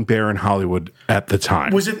working bear in Hollywood at the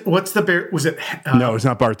time. Was it? What's the bear? Was it? No, it's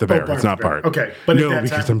not Bart the bear. It's not Bart. Okay, but no,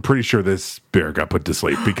 because I'm pretty sure this bear got put to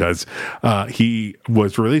sleep because he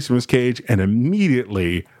was released from his cage and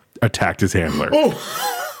immediately attacked his handler.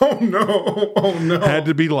 Oh no! Had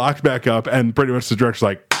to be locked back up, and pretty much the director's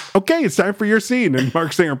like, "Okay, it's time for your scene." And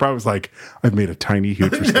Mark Singer probably was like, "I've made a tiny,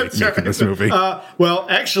 huge mistake making this movie." Well,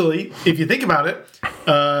 actually, if you think about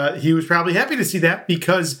it, he was probably happy to see that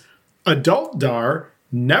because adult Dar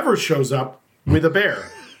never shows up with a bear.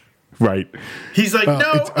 Right. He's like,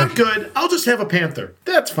 no, I'm good. I'll just have a panther.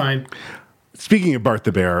 That's fine. Speaking of Bart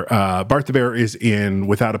the Bear, Bart the Bear is in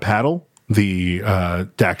Without a Paddle, the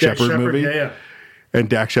Dak Shepard movie. Yeah. And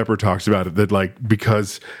Dak Shepard talks about it, that like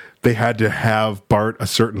because they had to have Bart a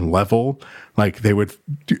certain level, like they would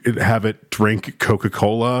have it drink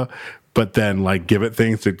Coca-Cola, but then like give it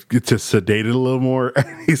things to sedate it a little more.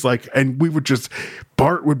 And he's like, and we would just,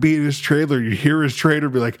 Bart would be in his trailer. You hear his trailer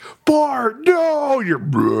be like, Bart, no, you're.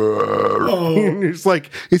 Oh. And it's like,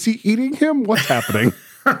 is he eating him? What's happening?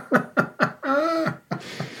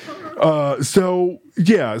 So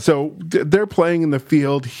they're playing in the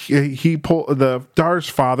field. Dar's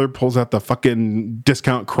father pulls out the fucking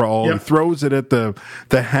discount crawl. Yep. He throws it at the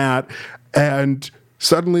hat, and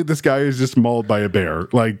suddenly this guy is just mauled by a bear.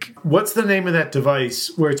 Like, what's the name of that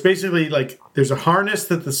device where it's basically like there's a harness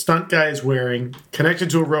that the stunt guy is wearing connected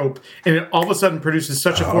to a rope, and it all of a sudden produces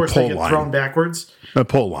such a force they get thrown backwards. A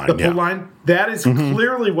pull line. The pull line. That is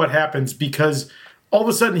clearly what happens because all of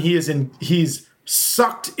a sudden he's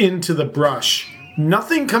sucked into the brush.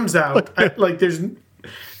 Nothing comes out. There's.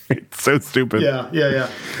 It's so stupid. Yeah.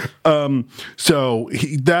 So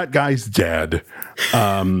that guy's dead.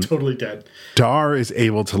 Totally dead. Dar is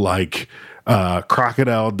able to like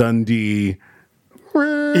Crocodile Dundee.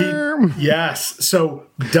 Yes. So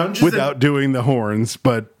Dungeons without doing the horns,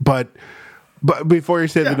 but before you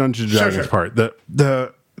say the Dungeons and Dragons part,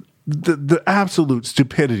 the the absolute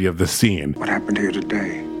stupidity of the scene. What happened here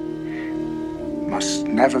today must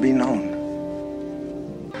never be known.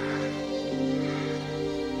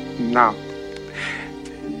 Now,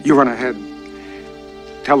 you run ahead.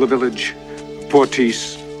 Tell the village,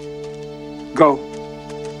 Portis, go.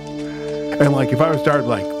 And like, if I was started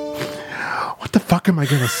like, what the fuck am I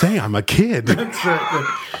going to say? I'm a kid. That's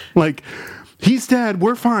right. Like, he's dead.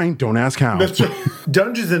 We're fine. Don't ask how. That's right.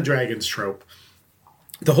 Dungeons and Dragons trope.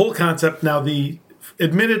 The whole concept, now the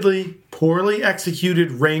admittedly poorly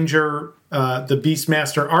executed Ranger, the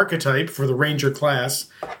Beastmaster archetype for the Ranger class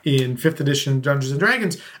in 5th edition Dungeons and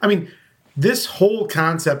Dragons. I mean, this whole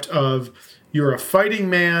concept of you're a fighting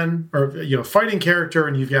man or fighting character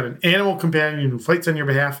and you've got an animal companion who fights on your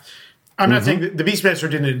behalf. I'm not saying that the Beastmaster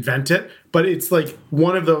didn't invent it, but it's like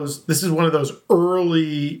this is one of those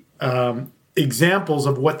early examples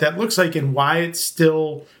of what that looks like and why it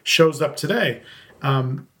still shows up today.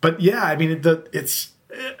 But yeah, I mean, it's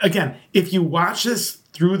again, if you watch this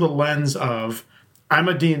through the lens of I'm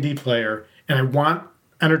a D&D player and I want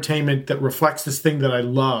entertainment that reflects this thing that I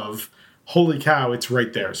love, holy cow, it's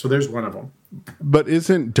right there. So there's one of them. But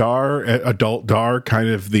isn't Dar, adult Dar, kind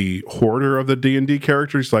of the hoarder of the D&D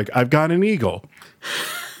characters? Like, I've got an eagle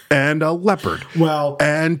and a leopard,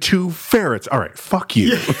 and 2 ferrets. All right, fuck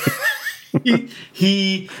you.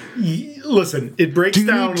 He listen. It breaks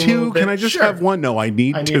down. Do you need 2? A little bit. Can I just have 1? No, I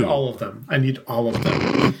need 2. I need all of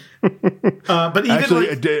them. But even actually,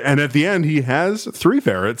 and at the end, he has 3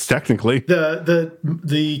 ferrets. Technically,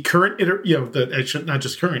 the current, actually not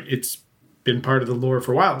just current. It's been part of the lore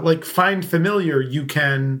for a while. Like Find Familiar, you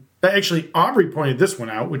can actually. Aubrey pointed this one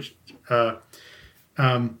out, which Game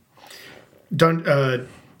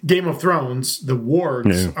of Thrones. The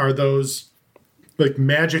wargs are those like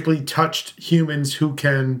magically touched humans who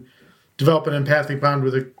can develop an empathic bond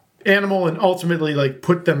with an animal and ultimately like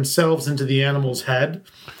put themselves into the animal's head.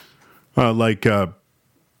 Like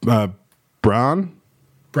Bron?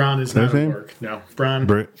 Bron is not a orc. No,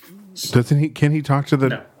 Bron. Doesn't he? Can he talk to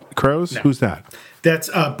the crows? No. Who's that? That's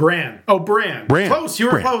Bran. Oh, Bran. Close.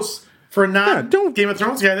 You were close for a non-Game of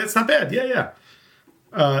Thrones guy. That's not bad. Yeah.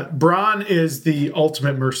 Bron is the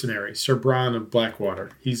ultimate mercenary. Sir Bron of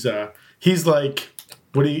Blackwater. He's like,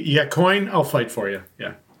 what do you got? Coin? I'll fight for you.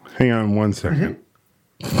 Yeah. Hang on 1 second.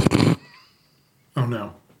 Mm-hmm. Oh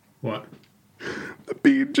no! What? The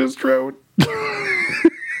bean just wrote.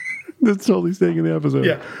 That's all he's saying in the episode.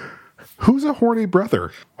 Yeah. Who's a horny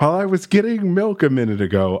brother? While I was getting milk a minute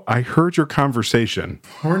ago, I heard your conversation.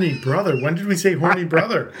 Horny brother? When did we say horny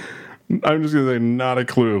brother? I'm just going to say not a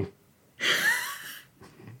clue.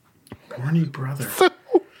 Horny brother.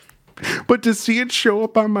 But to see it show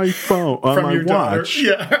up on my phone, on From my your watch,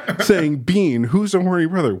 saying Bean, who's a horny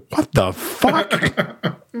brother? What the fuck?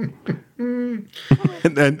 and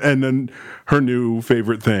then her new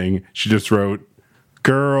favorite thing, she just wrote,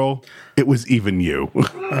 girl, it was even you.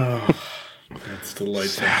 That's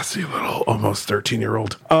delightful. Sassy little almost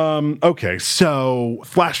 13-year-old. Okay, so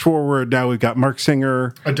flash forward, now we've got Mark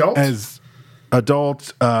Singer as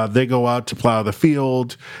adult. They go out to plow the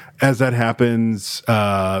field. As that happens,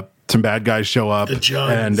 some bad guys show up. The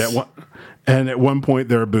Jugs. And at one point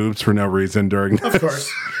there are boobs for no reason during this. Of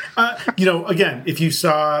course. Again, if you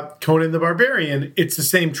saw Conan the Barbarian, it's the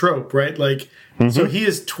same trope, right? Like, so he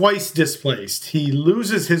is twice displaced. He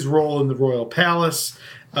loses his role in the royal palace,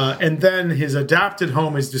 and then his adopted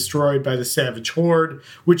home is destroyed by the Savage Horde,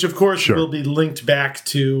 which, of course, will be linked back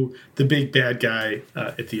to the big bad guy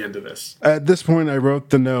at the end of this. At this point, I wrote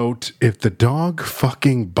the note, if the dog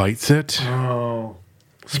fucking bites it... Oh.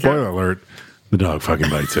 Spoiler alert, the dog fucking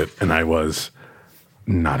bites it, and I was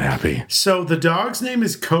not happy. So the dog's name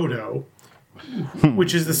is Kodo,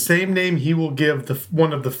 which is the same name he will give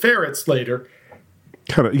one of the ferrets later.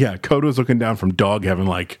 Kodo's looking down from dog heaven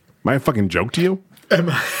like, am I a fucking joke to you?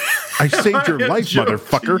 I saved your life,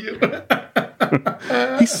 motherfucker.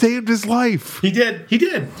 He saved his life. He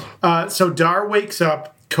did. So Dar wakes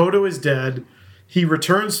up, Kodo is dead. He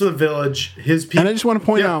returns to the village. His people. And I just want to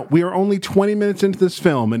point out, we are only 20 minutes into this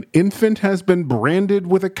film. An infant has been branded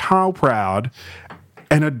with a cow prod,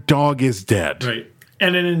 and a dog is dead. Right.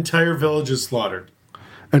 And an entire village is slaughtered.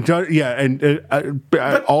 And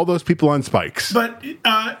all those people on spikes. But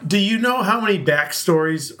do you know how many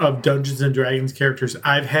backstories of Dungeons and Dragons characters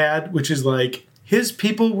I've had? Which is like, his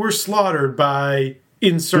people were slaughtered by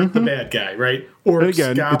insert the bad guy, right? Or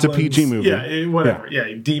again, goblins, it's a PG movie. Yeah, whatever.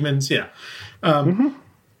 Yeah, demons, yeah.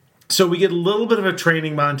 So we get a little bit of a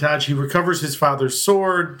training montage. He recovers his father's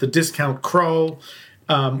sword, the discount crow.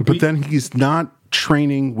 But then he's not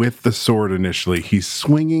training with the sword initially. He's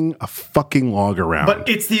swinging a fucking log around. But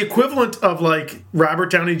it's the equivalent of like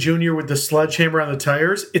Robert Downey Jr. with the sledgehammer on the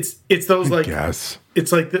tires. It's those like yes.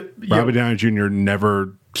 It's like the Robert Downey Jr.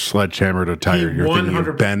 never sledgehammered a tire.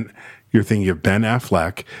 You're thinking of Ben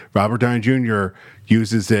Affleck. Robert Downey Jr.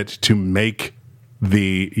 uses it to make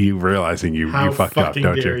you realizing you fucked up,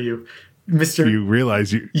 don't dare you? Mr. You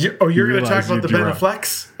realize you're going to talk about the Ben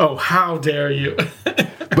Afflecks? Oh, how dare you?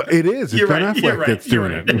 But it is. It's Ben Affleck that's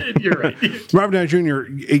doing it. You're right. Robert Downey Jr.,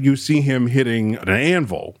 you see him hitting an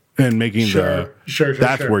anvil and making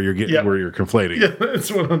that's where you're getting where you're conflating. Yeah,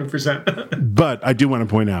 that's 100%. But I do want to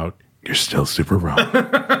point out, you're still super wrong.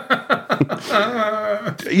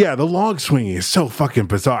 Yeah, the log swinging is so fucking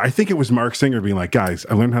bizarre. I think it was Mark Singer being like, guys,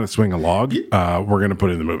 I learned how to swing a log. We're going to put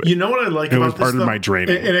it in the movie. You know what I like about this? It was part of my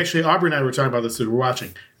training. And actually, Aubrey and I were talking about this as we were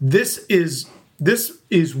watching. This is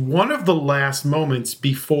one of the last moments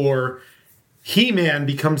before He-Man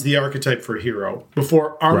becomes the archetype for a hero.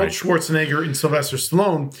 Before Arnold Schwarzenegger and Sylvester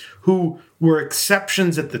Stallone, who were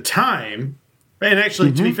exceptions at the time, and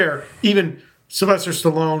actually, to be fair, even Sylvester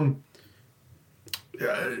Stallone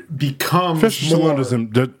becomes more.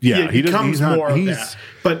 He becomes more of that.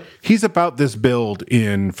 But he's about this build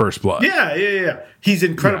in First Blood. Yeah. He's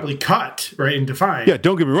incredibly cut, right, and defined. Yeah,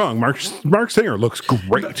 don't get me wrong. Mark Singer looks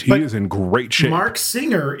great. He is in great shape. Mark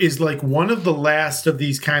Singer is like one of the last of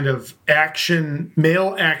these kind of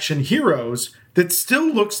male action heroes that still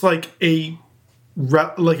looks like a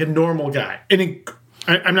normal guy. And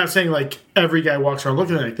I'm not saying like every guy walks around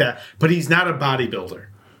looking like that, but he's not a bodybuilder.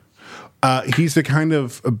 He's the kind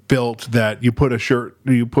of built that you put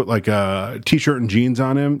like a t-shirt and jeans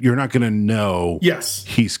on him, you're not going to know. Yes,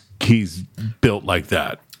 he's built like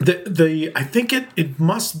that. I think it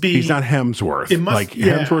must be. He's not Hemsworth.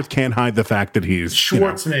 Hemsworth can't hide the fact that he's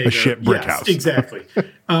Schwarzenegger, a shit brick house. Exactly.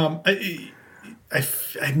 Maybe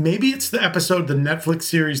it's the episode, the Netflix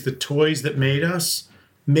series, The Toys That Made Us.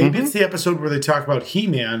 Maybe it's the episode where they talk about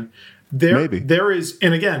He-Man. There is,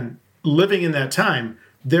 and again, living in that time,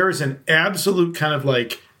 there is an absolute kind of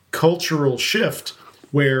like cultural shift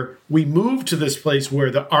where we move to this place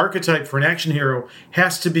where the archetype for an action hero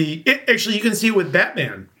has to be. Actually, you can see it with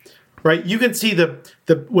Batman, right? You can see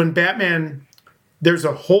when Batman. There's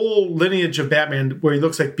a whole lineage of Batman where he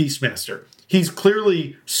looks like Beastmaster. He's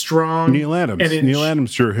clearly strong. Neil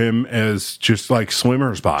Adams drew him as just like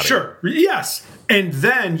swimmer's body. Sure, yes. And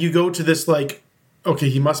then you go to this like,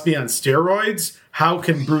 okay, he must be on steroids. How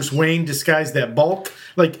can Bruce Wayne disguise that bulk?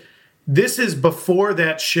 Like, this is before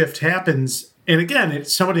that shift happens. And again,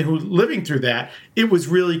 it's somebody who's living through that. It was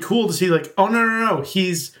really cool to see like, oh, no.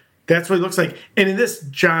 That's what he looks like. And in this,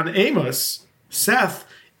 John Amos, Seth,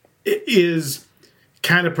 is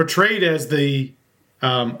kind of portrayed as the,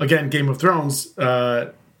 again, Game of Thrones,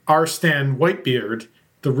 Arstan Whitebeard,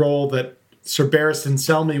 the role that Sir Barristan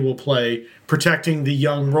Selmy will play, protecting the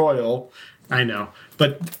young royal. I know.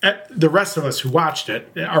 But the rest of us who watched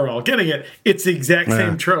it are all getting it. It's the exact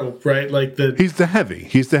same trope, right? Like he's the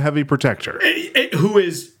heavy protector, who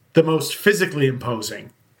is the most physically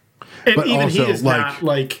imposing, and but even also, he is not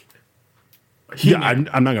like. I'm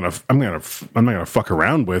not gonna fuck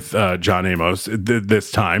around with John Amos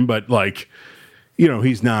this time, but like,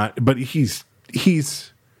 he's not. But he's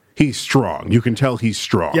strong. You can tell he's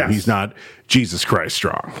strong. Yes. He's not Jesus Christ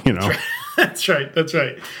strong. That's right.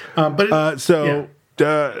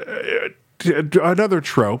 Another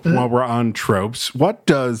trope. While we're on tropes, what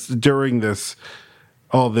does during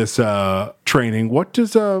all this training? What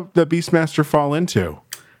does the Beastmaster fall into?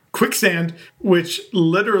 Quicksand, which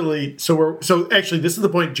literally. So actually, this is the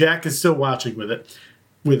point. Jack is still watching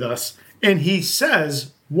with us, and he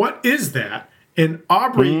says, "What is that?" And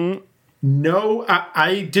Aubrey, no,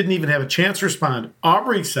 I didn't even have a chance to respond.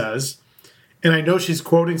 Aubrey says. And I know she's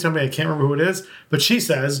quoting somebody, I can't remember who it is, but she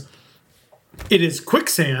says, it is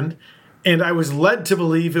quicksand, and I was led to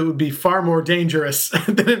believe it would be far more dangerous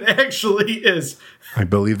than it actually is. I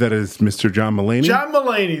believe that is Mr. John Mulaney. John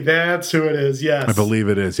Mulaney, that's who it is, yes. I believe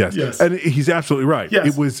it is, yes. And he's absolutely right. Yes.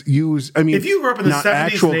 It was used, if you grew up in the 70s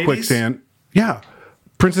actual and 80s, quicksand,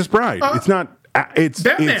 Princess Bride. It's not, it's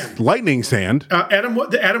lightning sand.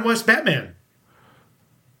 The Adam West Batman.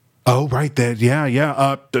 Oh, right.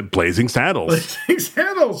 The Blazing Saddles. Blazing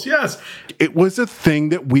Saddles, yes. It was a thing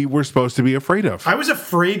that we were supposed to be afraid of. I was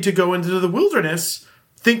afraid to go into the wilderness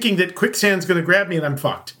thinking that quicksand's going to grab me and I'm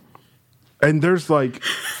fucked. And there's like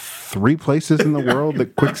 3 places in the world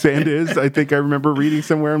that quicksand is. I think I remember reading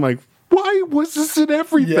somewhere. I'm like, why was this in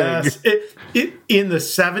everything? Yes. It in the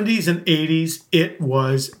 70s and 80s, it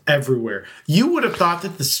was everywhere. You would have thought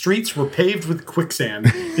that the streets were paved with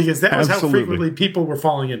quicksand because that was how frequently people were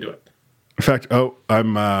falling into it. In fact, I've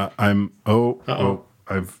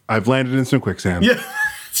landed in some quicksand. Yeah,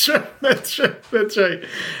 that's right.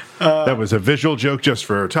 That was a visual joke just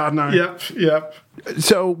for Todd and I. Yep.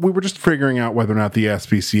 So we were just figuring out whether or not the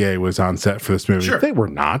SPCA was on set for this movie. Sure. They were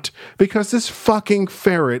not, because this fucking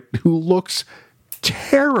ferret who looks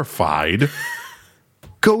terrified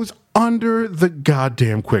goes under the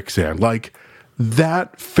goddamn quicksand. Like,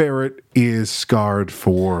 that ferret is scarred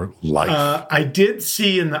for life. I did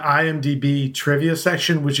see in the IMDb trivia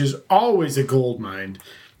section, which is always a gold mine,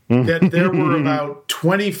 that there were about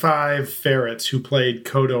 25 ferrets who played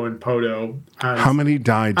Kodo and Podo. How many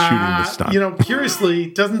died shooting the stunt?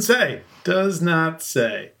 Curiously, doesn't say. Does not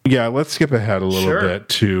say. Yeah, let's skip ahead a little bit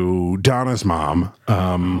to Donna's mom.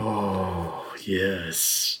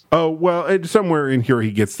 Yes. Oh, well, somewhere in here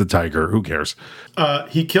he gets the tiger. Who cares?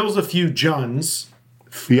 He kills a few Juns.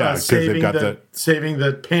 Yeah, because they've got saving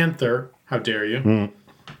the panther. How dare you?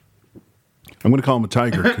 I'm going to call him a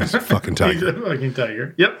tiger because he's a fucking tiger. He's a fucking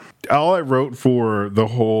tiger. Yep. All I wrote for the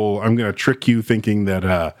whole, I'm going to trick you thinking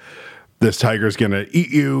that this tiger's going to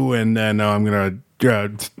eat you and then I'm going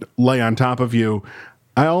to lay on top of you.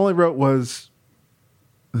 All I wrote was,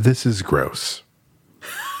 this is gross.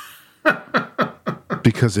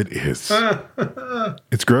 Because it is.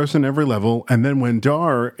 It's gross on every level. And then when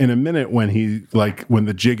Dar, in a minute, when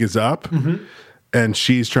the jig is up and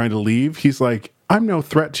she's trying to leave, he's like, I'm no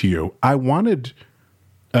threat to you. I wanted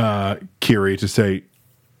Kiri to say,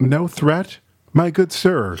 no threat, my good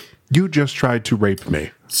sir. You just tried to rape me.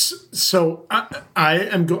 So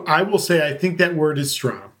I will say I think that word is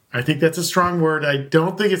strong. I think that's a strong word. I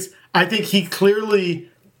think he clearly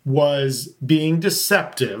was being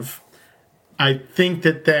deceptive. I think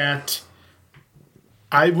that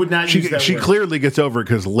I would not use that word. She clearly gets over it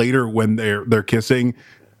because later when they're kissing,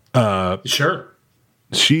 sure,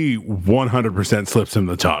 she 100% slips him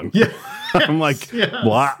the tongue. Yeah, I'm like,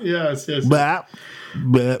 blah, yes, blah,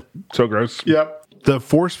 blah. So gross. Yep. The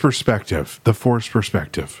forced perspective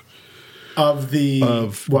of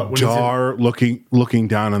Dar looking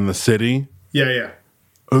down on the city. Yeah.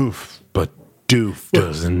 Oof, but doof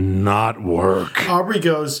does not work. Aubrey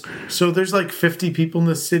goes, so there's like 50 people in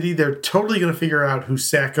the city. They're totally going to figure out who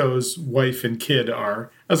Sacco's wife and kid are.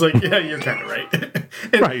 I was like, yeah, you're kind of right.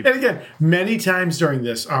 And again, many times during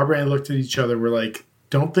this, Aubrey and I looked at each other. We're like,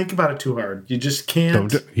 don't think about it too hard. You just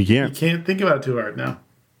can't. You can't think about it too hard now.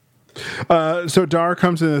 So Dar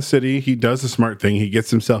comes into the city. He does a smart thing. He gets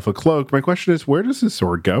himself a cloak. My question is, where does his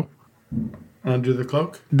sword go? Under the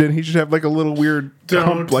cloak? Then he should have like a little weird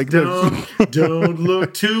hump like this. Don't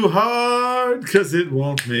look too hard because it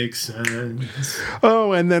won't make sense.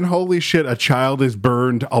 Oh, and then holy shit, a child is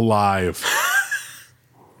burned alive.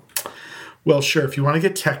 Well, sure, if you want to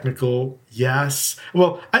get technical, yes.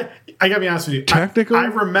 Well, I gotta be honest with you. Technical? I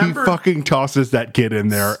remember... He fucking tosses that kid in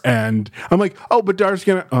there, and I'm like, oh, but Dar's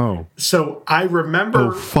gonna... Oh. So I remember...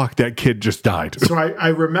 Oh, fuck, that kid just died. So I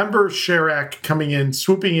remember Sherak coming in,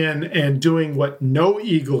 swooping in, and doing what no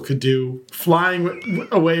eagle could do, flying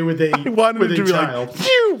away with a child.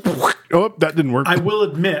 Like, oh, that didn't work. I will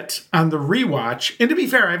admit, on the rewatch, and to be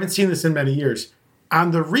fair, I haven't seen this in many years. On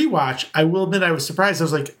the rewatch, I will admit I was surprised. I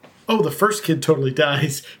was like, oh, the first kid totally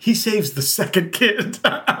dies. He saves the second kid.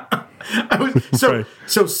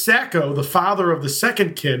 So Sacco, the father of the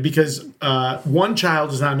second kid, because one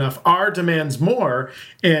child is not enough, R demands more,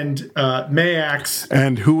 and Mayax.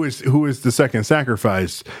 And who is the second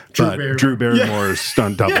sacrifice? Drew Barrymore's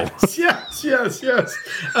stunt double. Yes.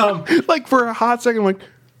 Like for a hot second, I'm like,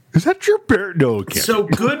 is that Drew Barrymore? No, it can't. So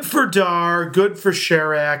good for Dar, good for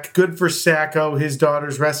Sherak, good for Sacco. His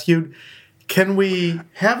daughter's rescued. Can we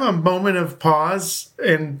have a moment of pause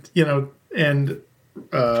and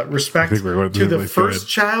respect to the first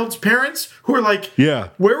child's parents who are like, yeah,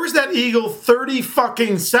 where was that eagle 30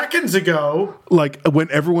 fucking seconds ago? Like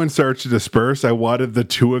when everyone starts to disperse, I wanted the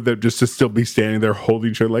two of them just to still be standing there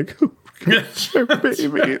holding each other like, that's their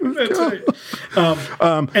baby. That's right.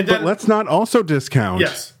 But let's not also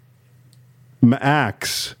discount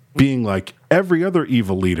Max being like every other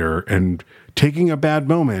evil leader and taking a bad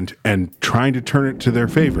moment and trying to turn it to their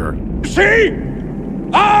favor. See?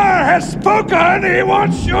 R has spoken! He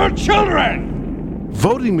wants your children!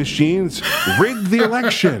 Voting machines rigged the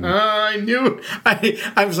election. I knew.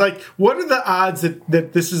 I was like, what are the odds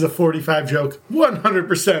that this is a 45 joke?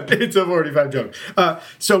 100% it's a 45 joke.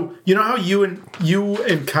 So you know how you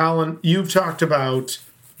and Colin, you've talked about,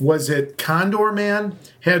 was it Condor Man?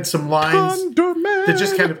 Had some lines that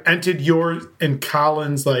just kind of entered your and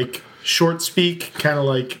Colin's like short speak, kind of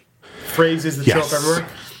like phrases that show up everywhere.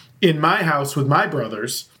 In my house with my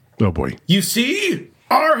brothers. Oh boy. You see,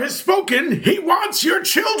 R has spoken. He wants your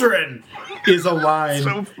children is a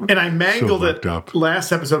line. And I mangled it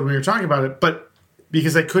last episode when we were talking about it, but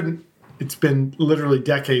because I couldn't, it's been literally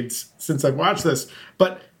decades since I've watched this,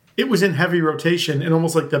 but it was in heavy rotation and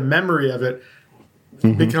almost like the memory of it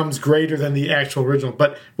becomes greater than the actual original.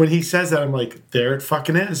 But when he says that, I'm like, there it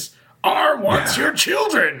fucking is. R wants your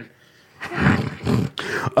children.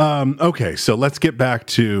 Okay, so let's get back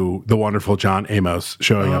to the wonderful John Amos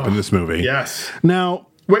showing up in this movie. Yes. Now,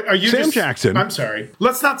 wait, are you Sam Jackson? I'm sorry.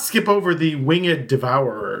 Let's not skip over the winged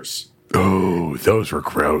devourers. Oh, those were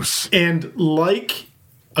gross. And like,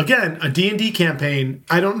 again, a D&D campaign,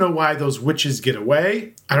 I don't know why those witches get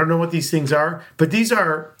away. I don't know what these things are, but these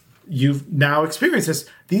are, you've now experienced this,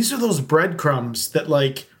 these are those breadcrumbs that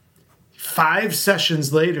like 5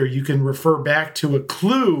 sessions later you can refer back to a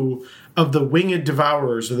clue of the winged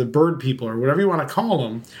devourers or the bird people or whatever you want to call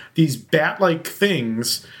them, these bat-like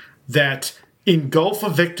things that engulf a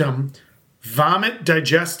victim, vomit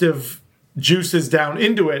digestive juices down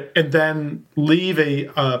into it, and then leave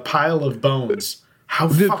a pile of bones. How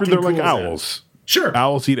fucking cool is that? They're like owls. Sure.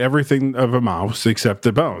 Owls eat everything of a mouse except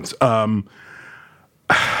the bones.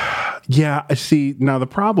 Yeah, I see. Now, the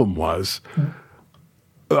problem was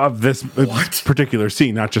of this particular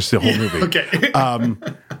scene, not just the whole movie. Okay.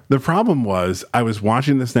 The problem was I was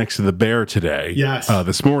watching this next to the bear today. Yes.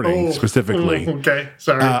 This morning specifically. Okay.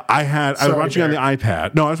 Sorry. I was watching on the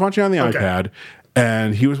iPad. No, I was watching on the iPad,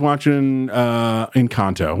 and he was watching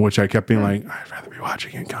Encanto, which I kept being like, I'd rather be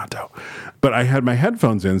watching Encanto. But I had my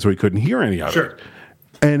headphones in, so he couldn't hear any of it.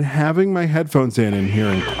 And having my headphones in and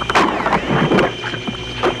hearing,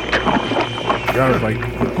 I was like,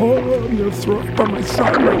 oh, I'm going to throw up on my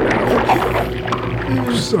son right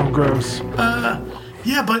now. So gross.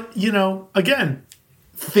 Yeah, but, you know, again,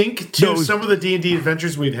 think to some of the D&D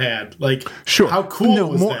adventures we've had. Like, how cool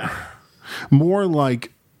was that? More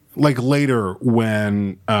like later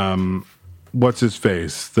when, what's his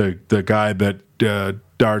face? The guy that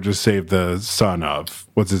Dar just saved the son of.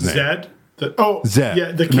 What's his name? Zed? Zed.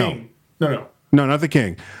 Yeah, the king. No, not the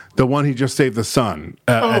king. The one he just saved the son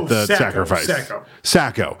at the sacrifice.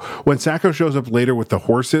 Sacco. When Sacco shows up later with the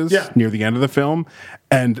horses near the end of the film,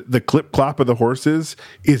 and the clip-clop of the horses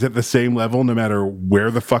is at the same level no matter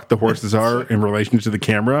where the fuck the horses are in relation to the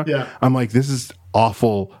camera, I'm like, this is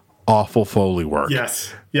awful Foley work.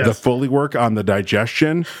 Yes. The Foley work on the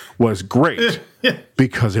digestion was great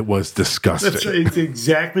because it was disgusting. It's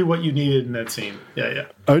exactly what you needed in that scene. Yeah.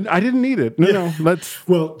 I didn't need it. No.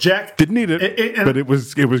 Well, Jack didn't need it, but it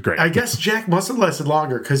was great. I guess Jack must have lasted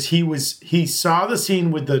longer because he saw the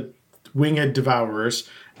scene with the winged devourers,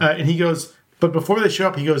 and he goes, but before they show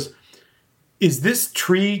up, he goes, is this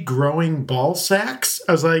tree growing ball sacks?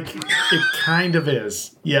 I was like, it kind of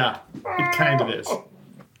is. Yeah, it kind of is.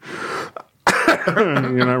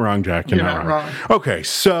 You're not wrong, Jack. You're not wrong. Okay,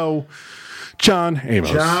 so John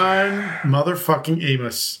Amos. John motherfucking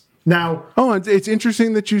Amos. Now, it's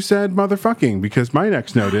interesting that you said motherfucking because my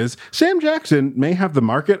next note is Sam Jackson may have the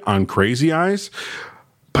market on Crazy Eyes,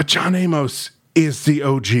 but John Amos is the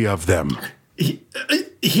OG of them.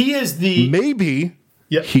 He is the... Maybe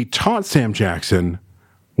he taught Sam Jackson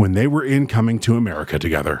when they were in Coming to America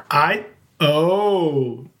together.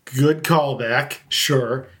 Good callback.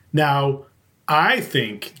 Sure. Now, I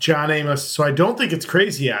think John Amos, so I don't think it's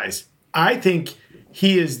Crazy Eyes. I think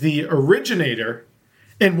he is the originator.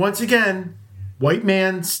 And once again, white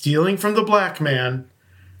man stealing from the black man.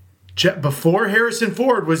 Before Harrison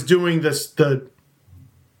Ford was doing the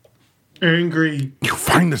angry, you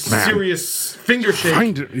find this man, serious finger shake.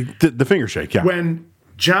 Find the finger shake, yeah. When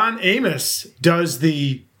John Amos does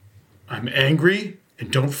the I'm angry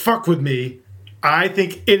and don't fuck with me, I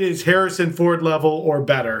think it is Harrison Ford level or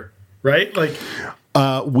better, right? Like,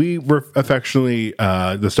 we affectionately,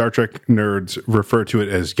 the Star Trek nerds refer to it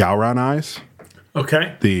as Gowron eyes.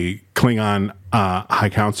 Okay. The Klingon High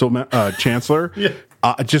Council Chancellor. Yeah.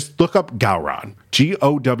 Just look up Gowron.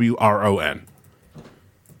 Gowron.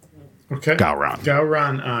 Okay.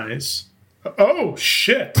 Gowron eyes. Oh,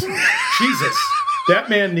 shit. Jesus. That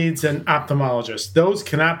man needs an ophthalmologist. Those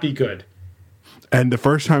cannot be good. And the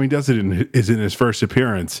first time he does it is in his first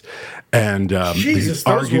appearance, and Jesus, he's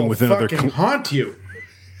arguing with another. Haunt you.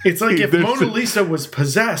 It's like if Mona Lisa was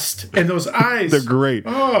possessed, and those eyes. They're great.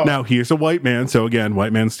 Oh. Now he's a white man, so again,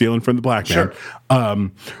 white man stealing from the black man.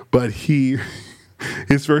 Sure. But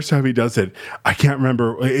his first time he does it, I can't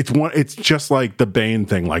remember. It's just like the Bane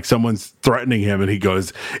thing. Like someone's threatening him, and he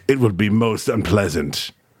goes, "It would be most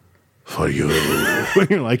unpleasant for you." And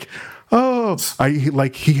you're like. Oh,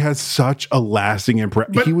 he has such a lasting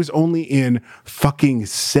impression. He was only in fucking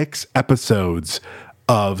 6 episodes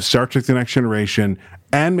of Star Trek: The Next Generation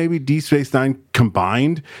and maybe Deep Space Nine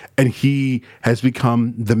combined, and he has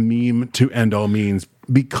become the meme to end all memes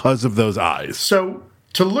because of those eyes. So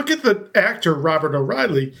to look at the actor Robert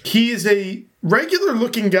O'Reilly, he is a regular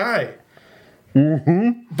looking guy.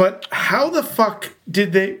 Mm-hmm. But how the fuck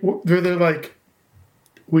did they're like,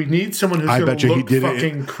 we need someone who's going to look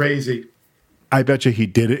fucking crazy. I bet you he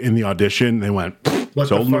did it in the audition. They went, what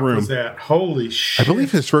the fuck was that? Holy shit. I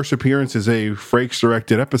believe his first appearance is a Frakes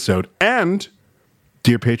directed episode. And,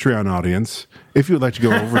 dear Patreon audience, if you would like to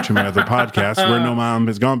go over to my other podcast where no mom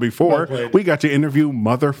has gone before, we got to interview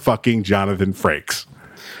motherfucking Jonathan Frakes.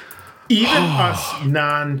 Even us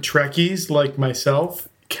non-Trekkies like myself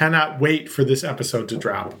cannot wait for this episode to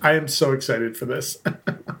drop. I am so excited for this.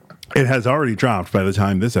 It has already dropped by the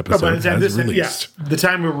time this episode has released. Yeah, the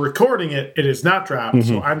time we're recording it, it is not dropped,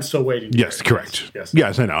 so I'm still waiting. Yes, correct.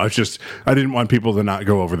 Yes, I know. It's just, I didn't want people to not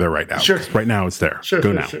go over there right now. Sure. Right now it's there.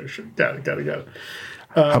 Go now. Sure. Got it.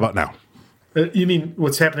 How about now? You mean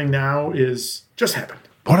what's happening now is just happened?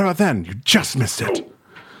 What about then? You just missed it. Oh.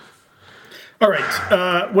 All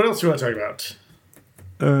right. What else do you want to talk about?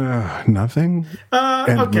 Nothing.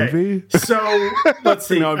 Okay. Movie? So let's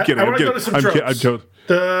see. No, I'm kidding. I want to go to some tropes. I'm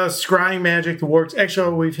the scrying magic, the warts.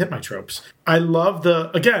 Actually, we've hit my tropes. I love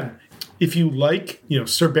again, if you like,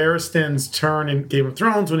 Sir Barristan's turn in Game of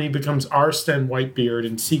Thrones when he becomes Arstan Whitebeard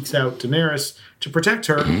and seeks out Daenerys to protect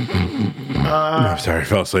her. I'm sorry, I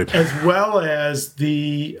fell asleep. As well as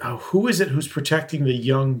who is it who's protecting the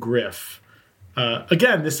young Griff?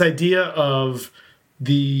 Again, this idea of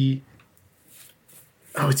it's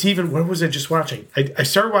even, what was I just watching? I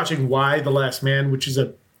started watching Y: The Last Man, which is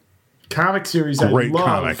a comic series Great I love.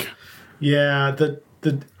 comic. Yeah,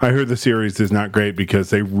 I heard the series is not great because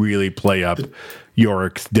they really play up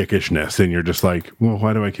Yorick's dickishness, and you're just like, well,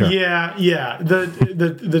 why do I care? Yeah.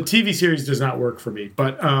 The TV series does not work for me,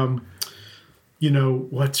 but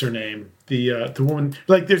what's her name? The woman,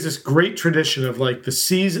 like, there's this great tradition of like the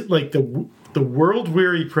season, like the world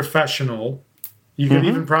weary professional. You could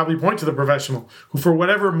even probably point to the professional who, for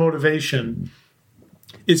whatever motivation,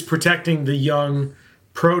 is protecting the young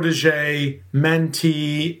protege,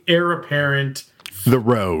 mentee, heir apparent. The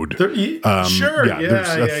Road. Sure.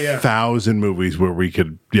 There's 1,000 movies where we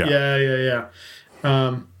could. Yeah.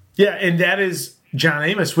 And that is John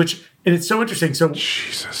Amos, and it's so interesting. So,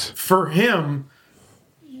 Jesus, for him,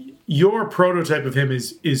 your prototype of him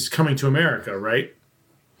is Coming to America, right?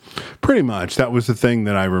 Pretty much. That was the thing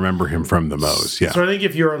that I remember him from the most. Yeah. So I think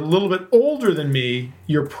if you're a little bit older than me,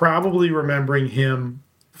 you're probably remembering him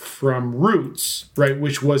from Roots, right?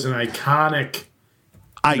 Which was an iconic.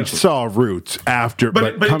 I saw Roots after,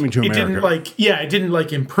 but Coming to America. It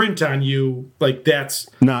didn't imprint on you. Like, that's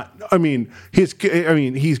not. I mean, he's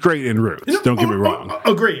great in Roots. Don't get me wrong.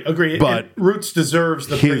 Agree. But and Roots deserves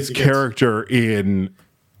the his character in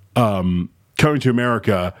Coming to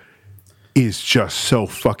America is just so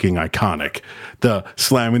fucking iconic. The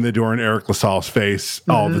slamming the door in Eric LaSalle's face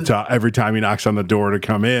all the time, every time he knocks on the door to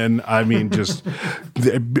come in. I mean, just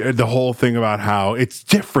the whole thing about how it's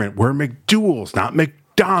different. We're McDougal's, not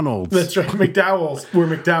McDonald's. That's right. McDowell's. We're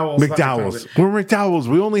McDowell's. We're McDowell's.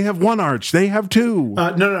 We only have one arch. They have two.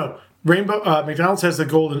 No. McDonald's has the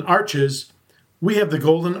golden arches. We have the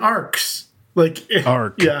golden arcs.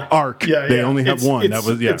 Arc. They only have one.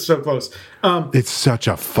 It's so close. It's such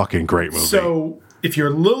a fucking great movie. So if you're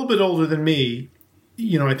a little bit older than me,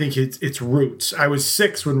 I think it's Roots. I was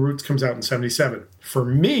 6 when Roots comes out in 1977.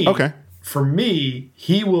 For me,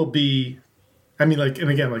 he will be. I mean, and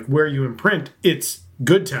again, where you imprint, it's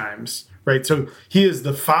Good Times, right? So he is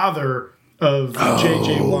the father of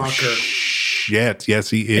J.J. Walker. Shit, yes,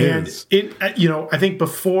 he is. And I think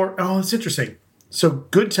before. Oh, it's interesting. So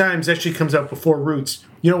Good Times actually comes out before Roots.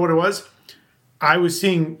 You know what it was? I was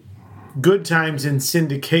seeing Good Times in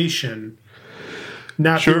syndication,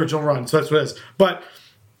 not the original run. So that's what it is. But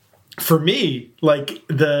for me,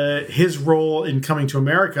 his role in Coming to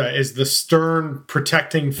America as the stern,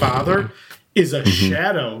 protecting father is a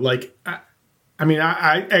shadow. I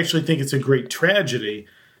actually think it's a great tragedy.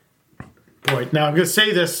 Boy, now I'm going to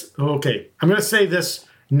say this. Okay, I'm going to say this.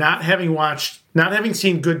 Not having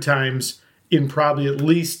seen Good Times in probably at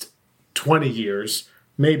least 20 years,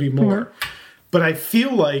 maybe more. But I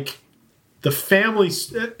feel like the family,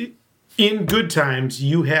 in Good Times,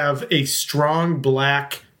 you have a strong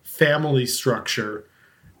black family structure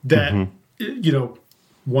that,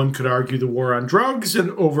 one could argue the war on drugs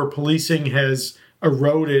and over-policing has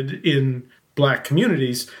eroded in black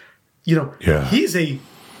communities. He's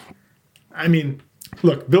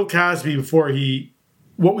look, Bill Cosby,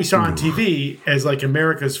 what we saw on TV as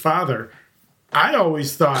America's father, I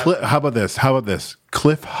always thought. How about this?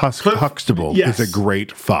 Cliff Huxtable is a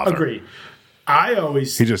great father. Agree.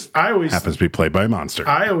 He just happens to be played by a monster.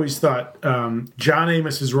 I always thought John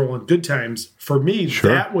Amos's role in Good Times, for me,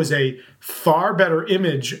 that was a far better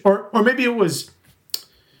image, or maybe it was.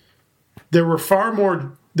 There were far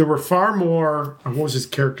more. What was his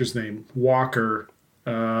character's name? Walker.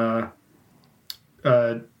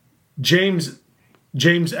 James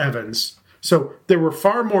Evans. So there were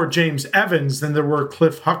far more James Evans than there were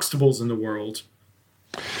Cliff Huxtables in the world.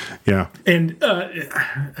 Yeah. And,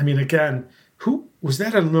 I mean, again, who was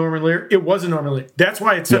that? A Norman Lear? It was a Norman Lear. That's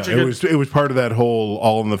why it's such a good... It was part of that whole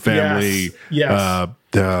All in the Family. Yes.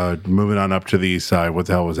 Moving on up to the east side. What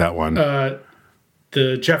the hell was that one?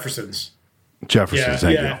 The Jeffersons. Thank you.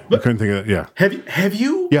 I couldn't think of it. Yeah.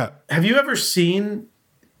 Have you ever seen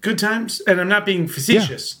Good Times? And I'm not being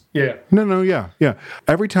facetious. Yeah. No, yeah.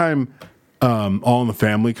 Every time All in the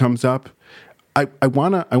Family comes up, I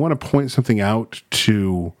wanna point something out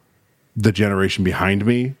to the generation behind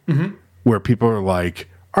me, where people are like,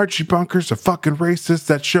 Archie Bunker's a fucking racist.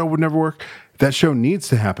 That show would never work. That show needs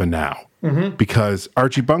to happen now, because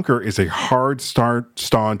Archie Bunker is a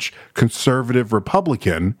staunch conservative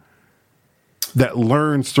Republican that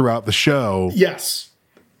learns throughout the show. Yes.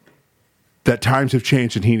 That times have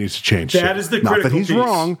changed and he needs to change. That is the critical piece.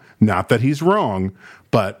 Not that he's wrong,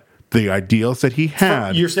 but the ideals that he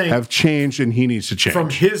had have changed and he needs to change. From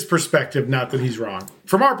his perspective, not that he's wrong.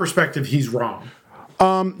 From our perspective, he's wrong.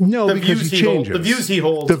 No, because he changes. The views he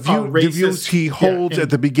holds the views he holds at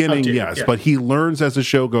the beginning, yes. But he learns as the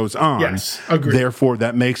show goes on. Yes, agreed. Therefore,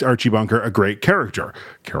 that makes Archie Bunker a great character.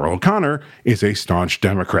 Carol O'Connor is a staunch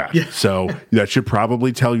Democrat. Yeah. So that should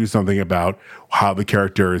probably tell you something about how the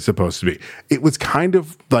character is supposed to be. It was kind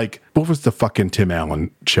of like, what was the fucking Tim Allen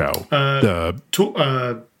show? No,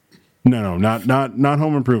 not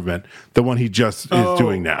Home Improvement. The one he just is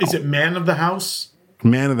doing now. Is it Man of the House?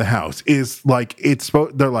 Man of the House is like,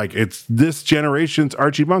 they're like, it's this generation's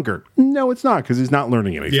Archie Bunker. No, it's not, because he's not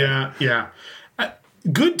learning anything. Yeah.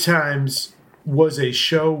 Good Times was a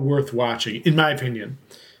show worth watching, in my opinion.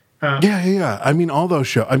 Yeah. I mean, all those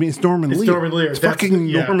shows. I mean, it's Norman Lear. Norman Lear. It's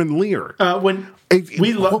fucking Norman Lear. Did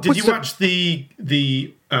you watch the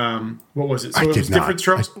what was it? So it was Different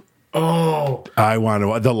Strokes. I want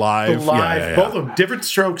to the live. Both of them, Different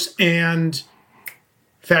Strokes and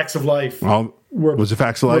Facts of Life. Was it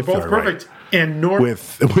Facts of Life? Were both perfect. Right. And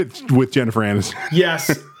with Jennifer Aniston.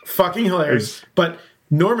 Yes, fucking hilarious. But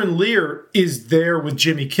Norman Lear is there with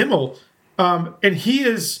Jimmy Kimmel, and he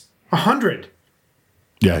is 100.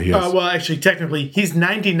 Yeah, he is. Well, actually, technically, he's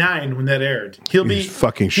 99 when that aired. He'll be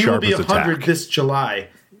fucking sharp as a tack. He will be 100 this July,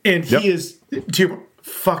 and he is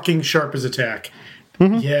fucking sharp as a tack.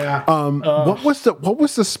 Yeah. What was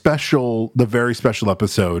the very special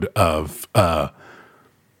episode of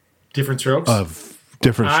Different Strokes? Of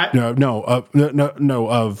Good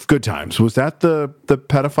Times. Was that the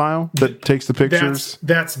pedophile that takes the pictures?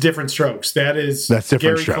 That's Different Strokes. That's Different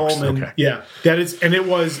Gary Strokes. Coleman. Okay. Yeah, that's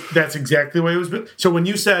exactly the way it was. So when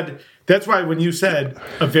you said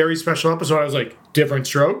a very special episode, I was like, Different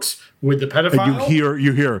Strokes with the pedophile. And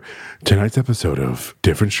you hear tonight's episode of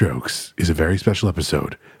Different Strokes is a very special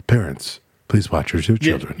episode. Parents, please watch your two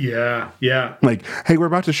children. Yeah. Like, hey, we're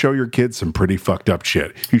about to show your kids some pretty fucked up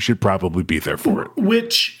shit. You should probably be there for it.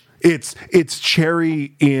 Which it's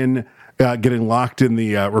Cherry in getting locked in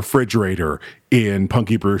the refrigerator in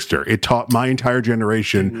Punky Brewster. It taught my entire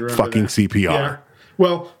generation fucking CPR. Yeah.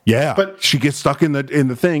 Well, yeah, but she gets stuck in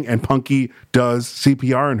the thing, and Punky does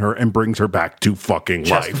CPR on her and brings her back to fucking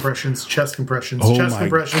life. Chest compressions. Oh chest my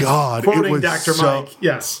compressions. God! Quoting Dr. Mike.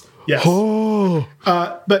 Yes. Oh.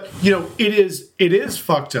 But it is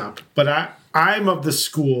fucked up. But I'm of the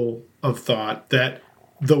school of thought that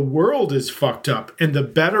the world is fucked up, and the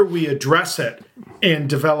better we address it and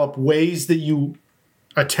develop ways that you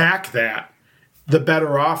attack that, the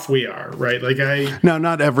better off we are, right? Now,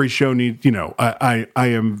 not every show needs, I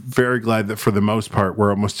am very glad that for the most part, we're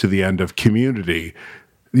almost to the end of Community.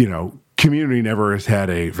 Community never has had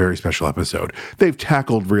a very special episode. They've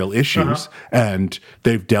tackled real issues and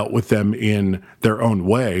they've dealt with them in their own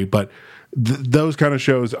way, but those kind of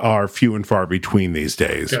shows are few and far between these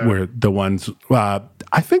days. Yeah. Where the ones, I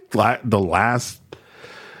think the last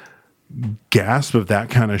gasp of that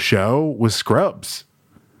kind of show was Scrubs.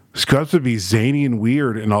 Scrubs would be zany and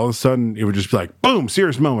weird, and all of a sudden it would just be like, boom,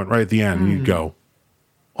 serious moment right at the end. And you'd go,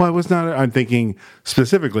 well, I was not. I'm thinking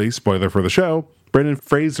specifically, spoiler for the show, Brendan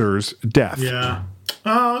Fraser's death. Yeah.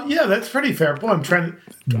 Oh, yeah, that's pretty fair. Boy,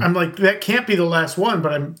 I'm like, that can't be the last one,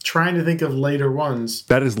 but I'm trying to think of later ones.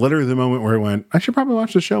 That is literally the moment where I went, I should probably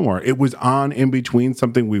watch the show more. It was on in between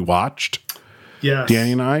something we watched. Yes.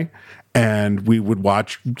 Danny and I, and we would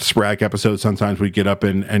watch sporadic episodes. Sometimes we'd get up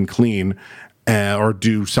and clean or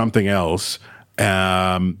do something else.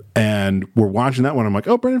 And we're watching that one. I'm like,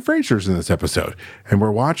 oh, Brendan Fraser's in this episode. And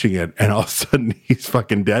we're watching it, and all of a sudden he's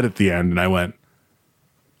fucking dead at the end. And I went,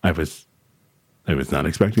 I was not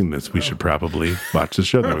expecting this. We should probably watch the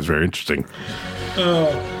show. That was very interesting.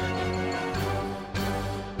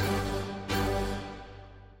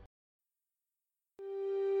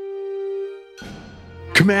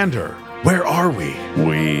 Commander, where are we?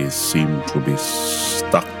 We seem to be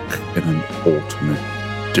stuck in an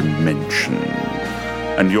alternate dimension.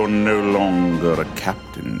 And you're no longer a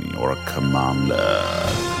captain, you're a commander.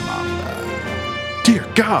 Dear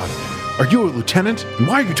God, are you a lieutenant? And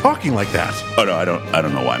why are you talking like that? Oh no, I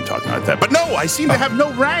don't know why I'm talking like that. But no, I seem to have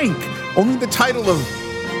no rank. Only the title of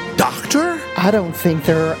doctor? I don't think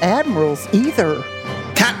there are admirals either.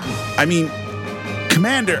 Captain,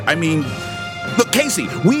 commander, look, Casey,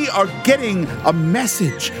 we are getting a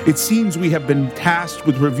message. It seems we have been tasked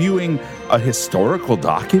with reviewing a historical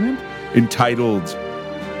document entitled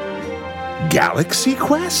Galaxy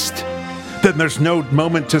Quest? Then there's no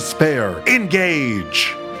moment to spare.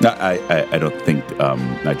 Engage! I don't think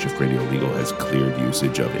Night Shift Radio Legal has cleared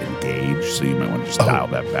usage of engage, so you might want to just dial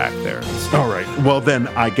that back there. All right. Well, then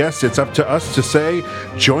I guess it's up to us to say,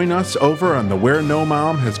 join us over on the Where No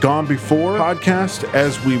Mom Has Gone Before podcast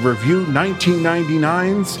as we review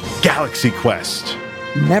 1999's Galaxy Quest.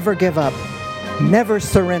 Never give up. Never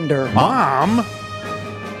surrender. Mom?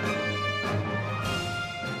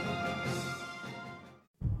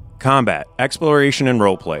 Combat, exploration, and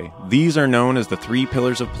roleplay. These are known as the 3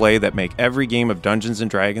 pillars of play that make every game of Dungeons &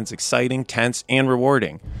 Dragons exciting, tense, and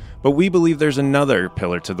rewarding. But we believe there's another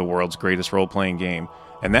pillar to the world's greatest role-playing game,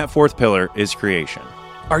 and that 4th pillar is creation.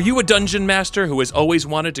 Are you a dungeon master who has always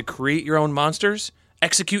wanted to create your own monsters,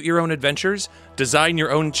 execute your own adventures, design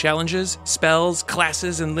your own challenges, spells,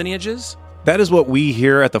 classes, and lineages? That is what we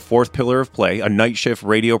here at the 4th pillar of play, a Night Shift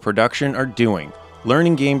Radio production, are doing.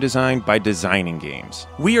 Learning game design by designing games.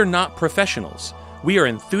 We are not professionals. We are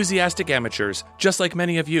enthusiastic amateurs, just like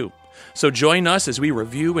many of you. So join us as we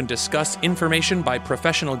review and discuss information by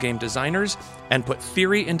professional game designers and put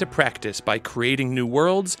theory into practice by creating new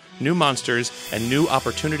worlds, new monsters, and new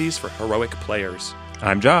opportunities for heroic players.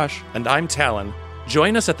 I'm Josh. And I'm Talon.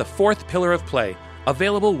 Join us at the 4th pillar of play,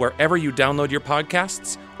 available wherever you download your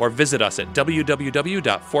podcasts, or visit us at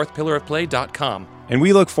www.4thpillarofplay.com. And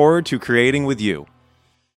we look forward to creating with you.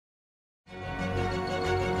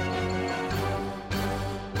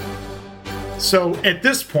 So at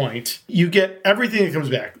this point, you get everything that comes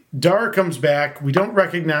back. Dar comes back. He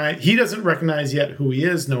doesn't recognize yet who he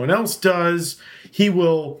is. No one else does. He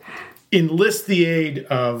will enlist the aid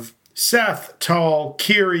of Seth, Tal,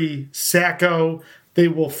 Kiri, Sacco. They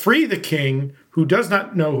will free the king, who does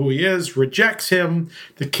not know who he is, rejects him.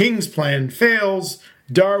 The king's plan fails.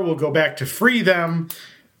 Dar will go back to free them.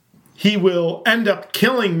 He will end up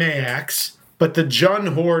killing Maax, but the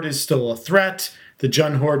Jun Horde is still a threat. The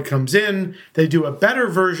Jun Horde comes in. They do a better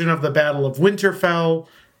version of the Battle of Winterfell,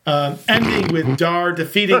 ending with Dar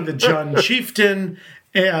defeating the Jun chieftain,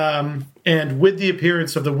 and with the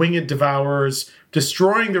appearance of the Winged Devourers,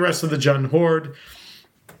 destroying the rest of the Jun Horde.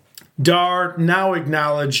 Dar, now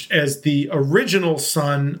acknowledged as the original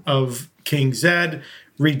son of King Zed,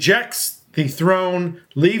 rejects the throne,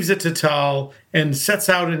 leaves it to Tal, and sets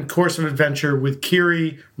out in course of adventure with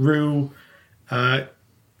Kiri, Rue,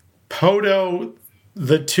 Podo,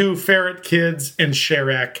 the 2 ferret kids, and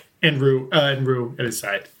Sherak and Rue at his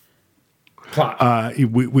side. Plot.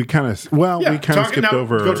 We kind of skipped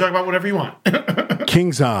over. Go talk about whatever you want.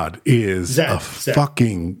 King Zod is Zed.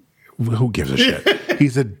 Fucking. Who gives a shit?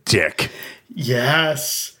 He's a dick.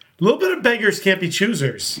 Yes. A little bit of beggars can't be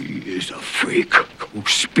choosers. He is a freak who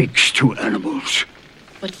speaks to animals.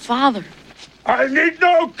 But father, I need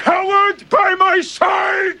no coward by my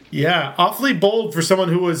side! Yeah, awfully bold for someone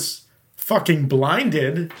who was fucking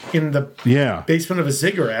blinded in the basement of a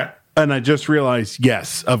ziggurat. And I just realized,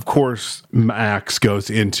 yes, of course, Max goes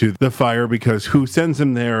into the fire because who sends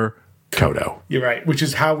him there? Kodo. You're right, which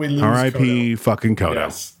is how we lose R.I.P. fucking Kodo.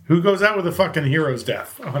 Yes. Who goes out with a fucking hero's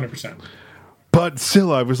death? 100%. But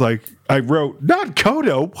still, I was like, I wrote, not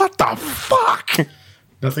Kodo. What the fuck?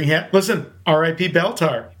 Nothing happened. Listen, R.I.P.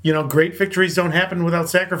 Beltar. Great victories don't happen without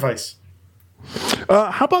sacrifice.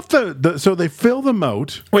 How about so they fill the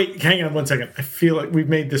moat. Wait, hang on one second. I feel like we've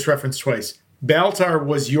made this reference twice. Baltar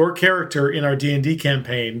was your character in our D&D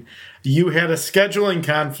campaign. You had a scheduling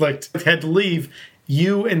conflict, had to leave.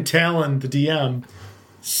 You and Talon, the DM,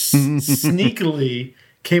 sneakily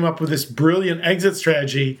came up with this brilliant exit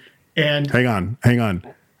strategy. And hang on.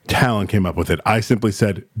 Talon came up with it. I simply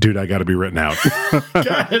said, dude, I got to be written out.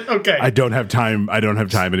 Got it. Okay. I don't have time. I don't have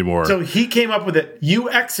time anymore. So he came up with it. You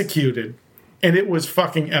executed, and it was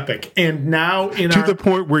fucking epic. And now to the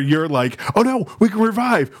point where you're like, oh no, we can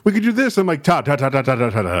revive. We can do this. I'm like, ta.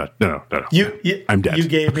 No. I'm dead.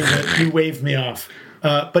 You waved me off.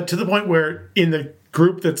 But to the point where in the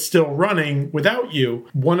group that's still running without you,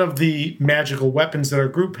 one of the magical weapons that our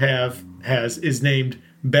group has is named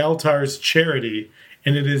Baltar's Charity.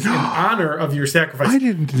 And it is in honor of your sacrifice. I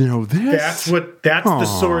didn't know this. That's the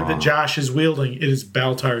sword that Josh is wielding. It is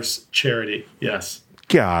Baltar's Charity. Yes.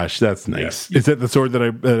 Gosh, that's nice. Yes. Is that the sword that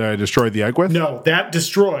I destroyed the egg with? No, that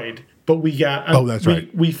destroyed. But we got. That's right.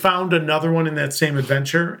 We found another one in that same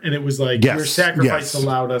adventure, and it was like your sacrifice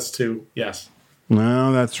allowed us to. Yes.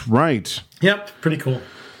 Well, that's right. Yep. Pretty cool.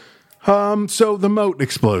 So the moat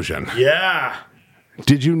explosion. Yeah.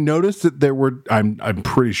 Did you notice that there were? I'm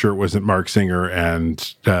pretty sure it wasn't Mark Singer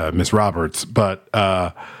and Miss Roberts, but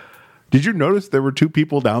did you notice there were two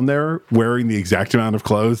people down there wearing the exact amount of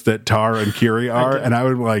clothes that Tar and Kiri are? And I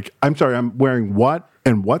was like, I'm sorry, I'm wearing what?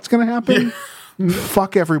 And what's going to happen?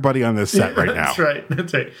 Fuck everybody on this set right now. That's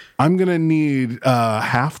right. I'm going to need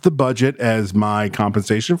half the budget as my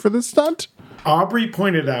compensation for this stunt. Aubrey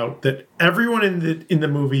pointed out that everyone in the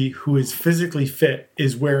movie who is physically fit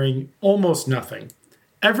is wearing almost nothing.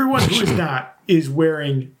 Everyone who is not is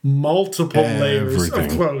wearing multiple layers of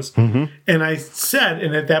clothes. Mm-hmm. And I said,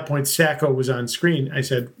 and at that point, Sacco was on screen. I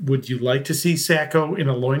said, would you like to see Sacco in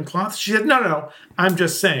a loincloth? She said, no. I'm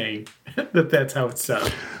just saying that's how it's set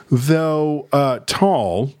up. Though,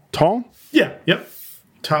 tall? Yeah, yep.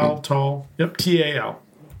 Tall. Yep, Tal.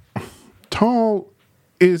 Tall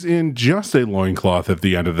is in just a loincloth at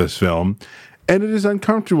the end of this film. And it is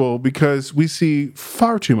uncomfortable because we see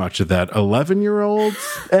far too much of that 11-year-old's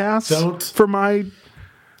ass for my.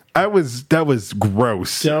 That was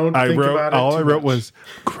gross. Don't think about it. All I wrote was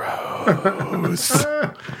gross.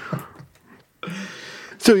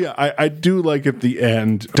 So yeah, I do like at the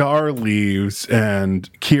end, Dar leaves and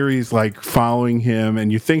Kiri's like following him,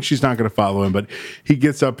 and you think she's not going to follow him, but he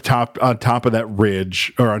gets up on top of that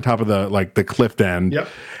ridge or on top of the cliff end,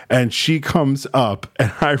 and she comes up,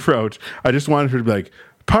 and I just wanted her to be like,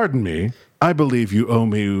 "Pardon me, I believe you owe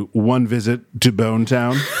me one visit to Bone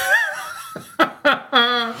Town."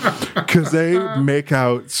 Because they make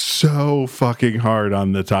out so fucking hard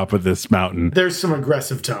on the top of this mountain. There's some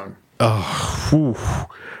aggressive tone.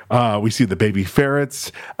 We see the baby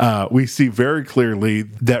ferrets. We see very clearly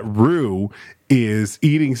that Rue is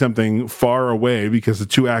eating something far away because the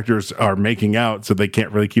two actors are making out, so they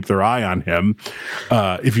can't really keep their eye on him.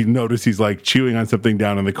 If you notice, he's like chewing on something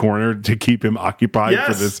down in the corner to keep him occupied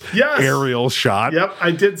for this aerial shot. Yep, I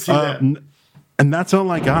did see that. And that's all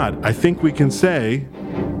I got. I think we can say,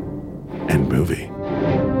 end movie.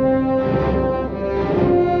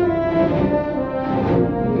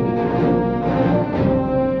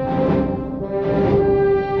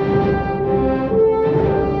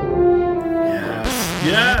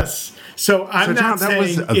 Yes. So I'm not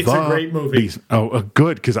saying it's a great movie.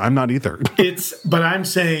 Good, because I'm not either. But I'm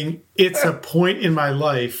saying it's a point in my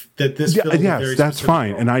life that this film is very that's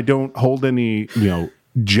fine. And I don't hold any,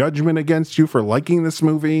 judgment against you for liking this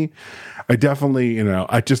movie. I definitely,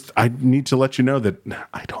 I need to let you know that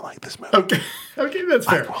I don't like this movie. Okay, that's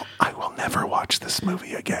fair. I will never watch this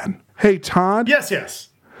movie again. Hey, Todd. Yes.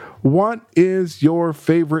 What is your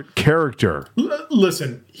favorite character?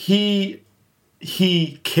 Listen, he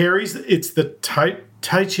carries, it's the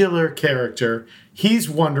titular character. He's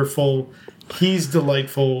wonderful. He's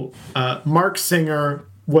delightful. Mark Singer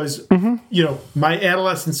was, my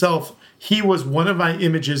adolescent self. He was one of my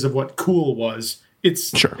images of what cool was.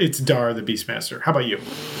 It's Dar the Beastmaster. How about you?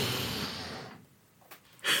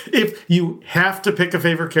 If you have to pick a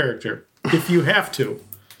favorite character, it's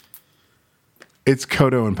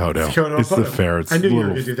Kodo and Podo. It's the ferrets. I knew you were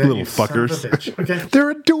going to do that. Little fuckers. Okay.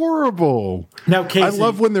 They're adorable. Now, Casey, I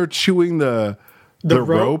love when they're chewing the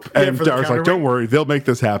rope and Dar's like, don't worry, they'll make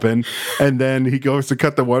this happen. And then he goes to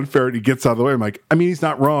cut the one ferret, he gets out of the way. I'm like, he's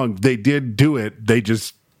not wrong. They did do it. They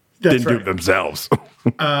just didn't do it themselves.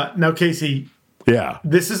 Now, Casey,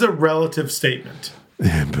 this is a relative statement.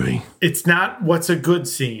 It's not what's a good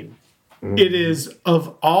scene. It is,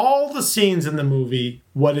 of all the scenes in the movie,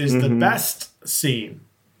 what is the best scene?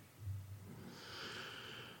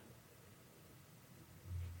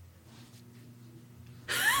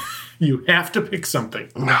 You have to pick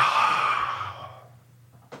something.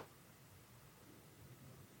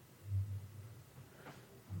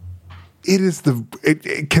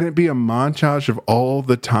 Can it be a montage of all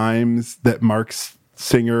the times that Mark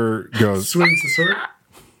Singer goes swings the sword?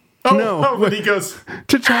 When he goes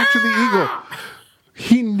to talk to the eagle.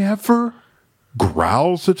 He never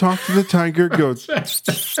growls to talk to the tiger, goes to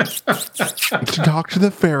talk to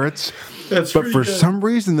the ferrets. But for some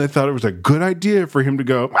reason, they thought it was a good idea for him to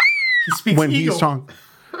go he speaks when eagle. he's talking.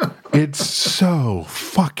 It's so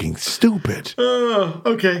fucking stupid.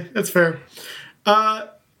 Okay, that's fair.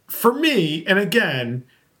 For me, and again,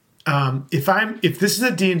 if this is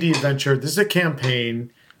a D&D adventure, this is a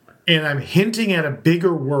campaign, and I'm hinting at a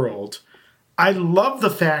bigger world, I love the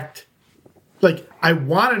fact, like, I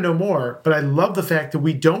want to know more, but I love the fact that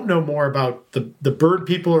we don't know more about the bird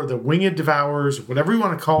people or the winged devourers, whatever you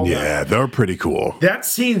want to call them. Yeah, they're pretty cool. That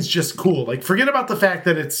scene's just cool. Like, forget about the fact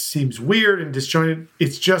that it seems weird and disjointed.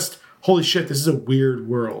 It's just, holy shit, this is a weird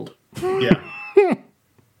world. Yeah.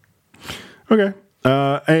 Okay.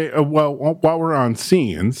 Well, while we're on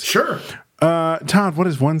scenes. Sure. Todd, what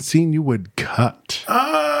is one scene you would cut?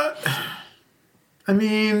 I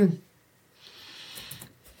mean...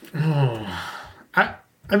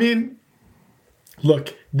 I mean,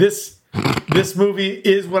 look, this movie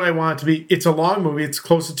is what I want it to be. It's a long movie. It's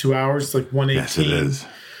close to 2 hours. It's like 118. Yes, it is.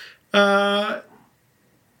 I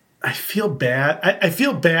feel bad. I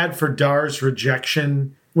feel bad for Dar's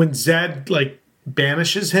rejection when Zed like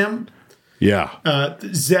banishes him. Yeah.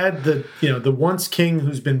 Zed, the once king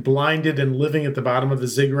who's been blinded and living at the bottom of the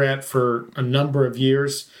ziggurat for a number of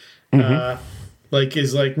years. Mm-hmm.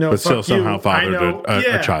 Is like, no, but fuck still somehow you. fathered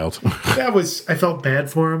a child. I felt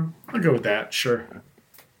bad for him. I'll go with that, sure.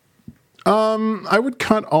 I would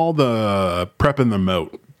cut all the prep in the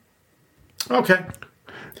moat. Okay.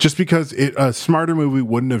 Just because a smarter movie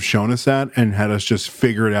wouldn't have shown us that and had us just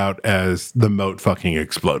figure it out as the moat fucking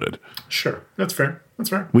exploded. Sure. That's fair.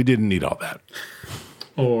 We didn't need all that.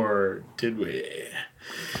 Or did we?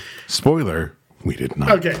 Spoiler, we did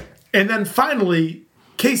not. Okay. And then finally...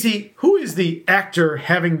 Casey, who is the actor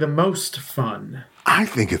having the most fun? I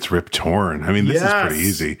think it's Rip Torn. I mean, this is pretty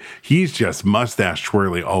easy. He's just mustache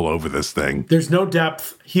twirly all over this thing. There's no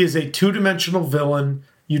depth. He is a two-dimensional villain.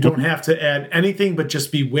 You don't have to add anything but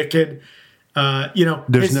just be wicked.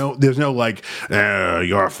 There's no like,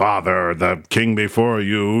 your father, the king before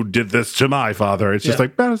you, did this to my father. It's just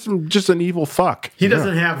like, that's just an evil fuck. He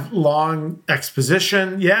doesn't have long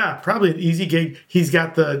exposition. Yeah, probably an easy gig. He's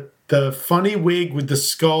got the funny wig with the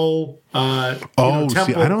skull. I don't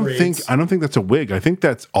think that's a wig. I think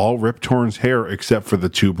that's all Rip Torn's hair except for the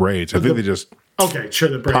two braids. I think they just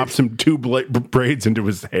the braids. Pop some two braids into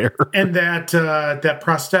his hair. And that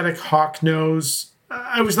prosthetic hawk nose.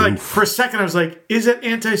 I was like, for a second, I was like, is it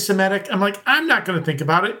anti-Semitic? I'm like, I'm not going to think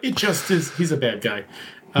about it. It just is. He's a bad guy.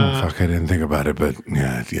 I didn't think about it, but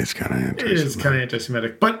yeah, it's kind of anti-Semitic. It is kind of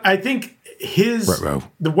anti-Semitic. But I think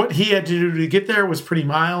what he had to do to get there was pretty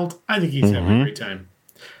mild. I think he's having a great time.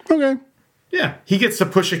 Okay. Yeah. He gets to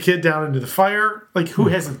push a kid down into the fire. Like, who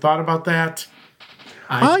hasn't thought about that?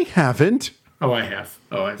 I haven't. Oh, I have.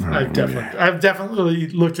 Oh, I've definitely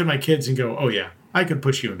looked at my kids and go, oh, yeah, I could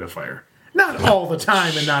push you into fire. Not all the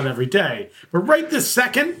time and not every day, but right this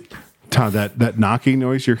second. Todd, that knocking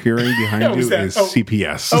noise you're hearing behind you is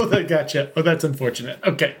CPS. Oh, gotcha. Oh, that's unfortunate.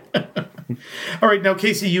 Okay. All right. Now,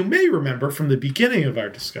 Casey, you may remember from the beginning of our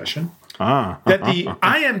discussion that the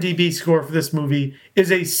IMDb score for this movie is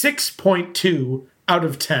a 6.2 out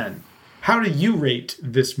of 10. How do you rate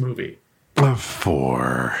this movie? A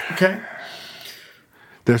 4. Okay.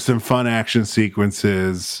 There's some fun action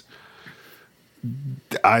sequences.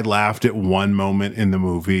 I laughed at one moment in the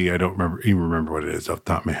movie. I don't even remember what it is off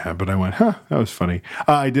the top of my head, but I went, that was funny.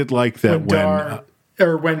 I did like that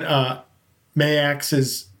when Mayax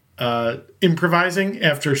is improvising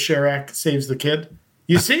after Sherak saves the kid.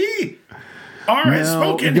 You see? R has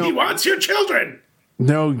spoken. He wants your children.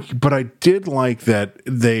 No, but I did like that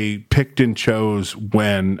they picked and chose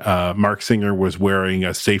when Mark Singer was wearing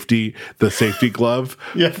the safety glove.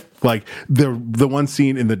 Yeah. Like the one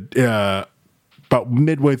scene in the about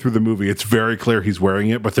midway through the movie, it's very clear he's wearing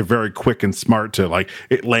it, but they're very quick and smart to like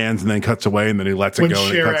it lands and then cuts away and then he lets it go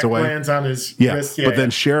and it cuts away. Lands on his wrist. But then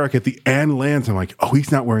Sherak at the end lands. I'm like, oh,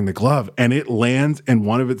 he's not wearing the glove, and it lands and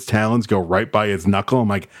one of its talons go right by his knuckle. I'm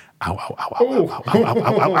like, ow, ow, ow, ow, ow, ow,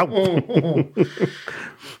 ow, ow,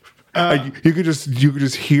 ow. You could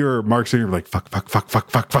just hear Mark Singer like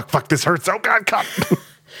fuck, this hurts. Oh God, cut.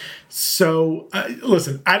 So,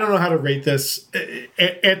 listen, I don't know how to rate this.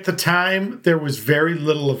 At the time, there was very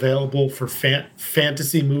little available for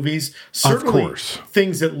fantasy movies. Certainly, of course,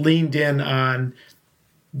 things that leaned in on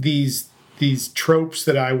these tropes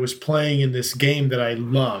that I was playing in this game that I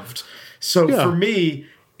loved. So for me,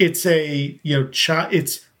 it's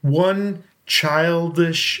it's one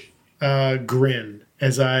childish grin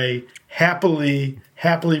as I happily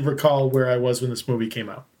recall where I was when this movie came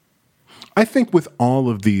out. I think with all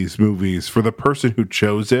of these movies, for the person who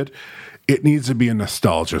chose it, it needs to be a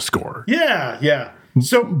nostalgia score. Yeah.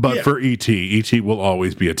 So, but for E.T. will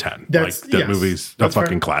always be a 10. That movie's a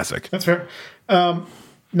fucking classic. That's fair.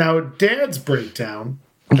 Now, Dad's breakdown.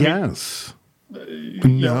 Yes.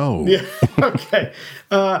 No. Yeah. Okay.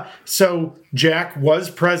 So Jack was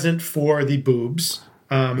present for the boobs.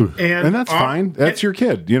 And that's fine. That's your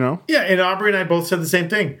kid, you know? Yeah, and Aubrey and I both said the same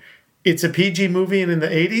thing. It's a PG movie and in the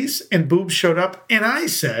 80s, and boobs showed up. And I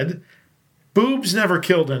said, boobs never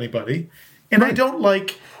killed anybody. And I don't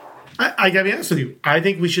like... I gotta be honest with you. I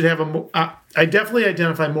think we should have I definitely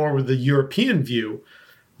identify more with the European view.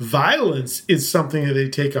 Violence is something that they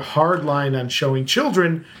take a hard line on showing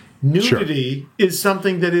children. Nudity is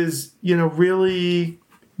something that is, really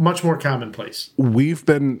much more commonplace. We've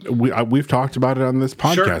talked about it on this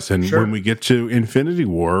podcast, when we get to Infinity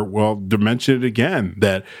War, well, to mention it again,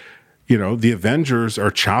 that the Avengers are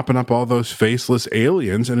chopping up all those faceless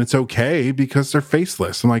aliens, and it's okay because they're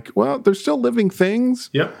faceless. I'm like, well, they're still living things.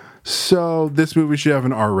 Yep. So this movie should have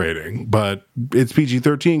an R rating, but it's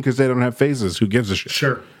PG-13 because they don't have faces. Who gives a shit?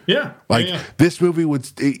 Sure. Yeah. This movie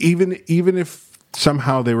would, even if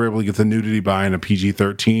somehow they were able to get the nudity by in a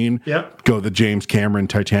PG-13, go the James Cameron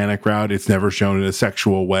Titanic route. It's never shown in a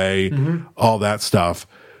sexual way, all that stuff.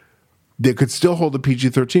 They could still hold a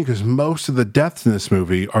PG-13 because most of the deaths in this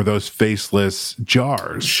movie are those faceless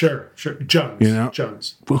jars. Sure. Juns.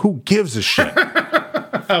 Juns. Who gives a shit?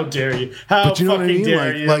 How dare you? How fucking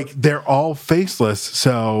dare you? Like, they're all faceless,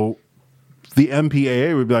 so the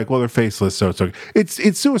MPAA would be like, well, they're faceless, so it's okay.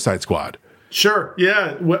 It's Suicide Squad. Sure,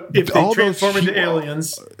 yeah. If they transform into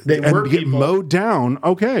aliens, they were get people. Mowed down,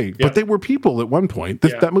 okay. But they were people at one point.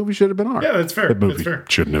 That movie should have been R. Yeah, that's fair. That movie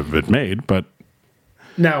shouldn't have been made, but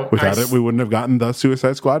now without it, we wouldn't have gotten the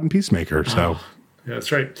Suicide Squad and Peacemaker, so... Yeah,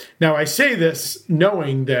 that's right. Now, I say this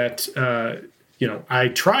knowing that, I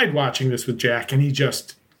tried watching this with Jack, and he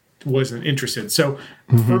just wasn't interested. So,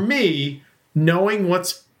 for me, knowing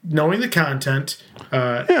the content,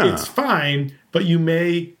 it's fine, but you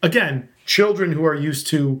may, again, children who are used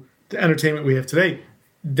to the entertainment we have today,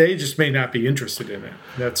 they just may not be interested in it.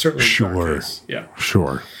 That's certainly our case. Yeah.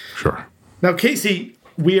 Sure. Now, Casey,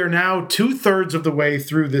 we are now 2/3 of the way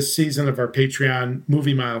through this season of our Patreon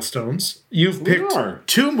movie milestones. You've picked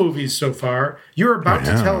 2 movies so far. You're about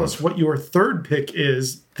to tell us what your third pick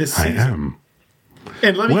is this season. I am.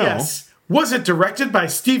 And let me guess, was it directed by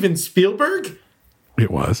Steven Spielberg?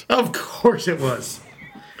 It was. Of course it was.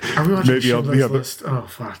 Are we watching Schindler's List? Oh,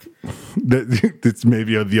 fuck. It's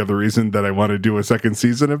maybe the other reason that I want to do a second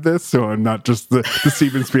season of this, so I'm not just the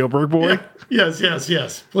Steven Spielberg boy. Yeah.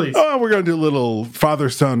 Yes, please. Oh, we're going to do a little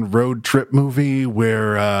father-son road trip movie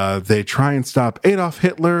where they try and stop Adolf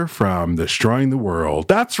Hitler from destroying the world.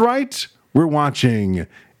 That's right. We're watching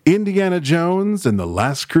Indiana Jones and the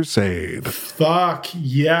Last Crusade. Fuck,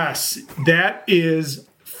 yes. That is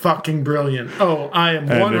fucking brilliant. Oh, I am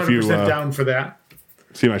 100% down for that.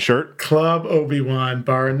 See my shirt? Club Obi-Wan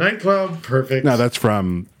Bar and Nightclub. Perfect. Now, that's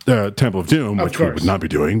from Temple of Doom, which we would not be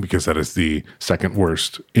doing because that is the second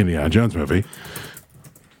worst Indiana Jones movie.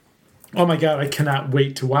 Oh, my God. I cannot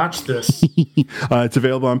wait to watch this. It's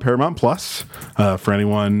available on Paramount Plus for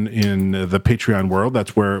anyone in the Patreon world.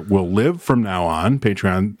 That's where it will live from now on.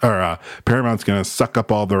 Paramount's going to suck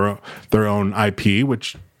up all their own IP,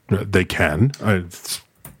 which they can. It's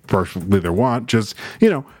partially their want. Just,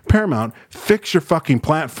 Paramount, fix your fucking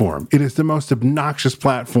platform. It is the most obnoxious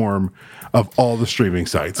platform of all the streaming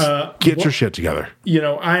sites. Get your shit together.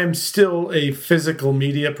 I am still a physical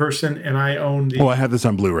media person, and I own the... Oh, I have this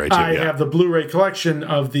on Blu-ray, too. I have the Blu-ray collection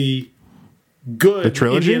of the good... The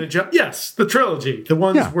trilogy? Indiana Jones. Yes, the trilogy. The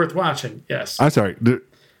ones worth watching, yes. I'm sorry.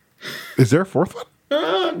 Is there a fourth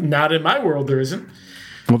one? Not in my world, there isn't.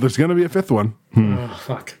 Well, there's going to be a fifth one. Oh,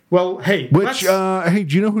 fuck. Well, hey. Do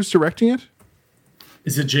you know who's directing it?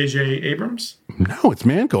 Is it J.J. Abrams? No, it's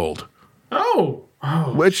Mangold. Oh,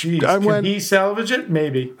 geez. Can he salvage it?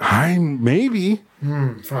 Maybe. Maybe.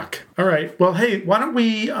 Fuck. All right. Well, hey, why don't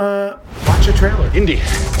we watch a trailer? Indy,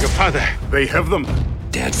 your father. They have them.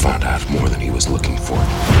 Dad found out more than he was looking for.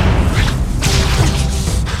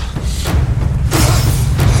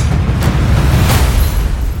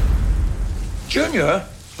 Junior?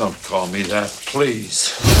 Don't call me that,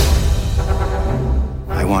 please.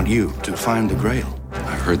 I want you to find the Grail.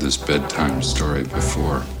 I've heard this bedtime story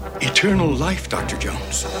before. Eternal life, Dr.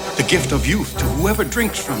 Jones. The gift of youth to whoever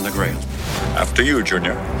drinks from the Grail. After you,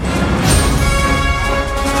 Junior.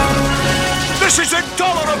 This is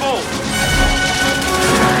intolerable!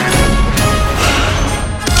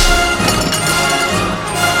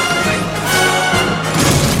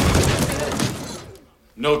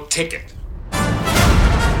 no ticket.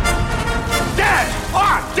 Dad!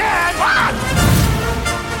 On! Dad! On!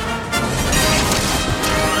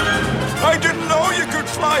 I didn't know you could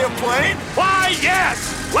fly a plane. Why,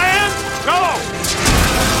 yes! Land? No!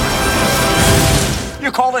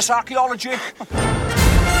 You call this archaeology?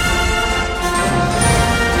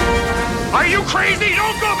 Are you crazy?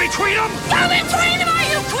 Don't go between them! Go between them! Are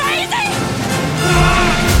you crazy?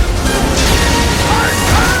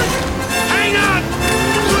 Hang on!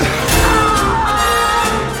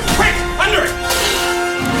 Quick! Under it!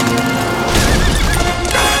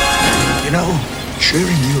 You know,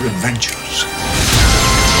 sharing your adventures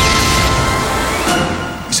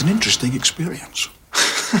is an interesting experience. I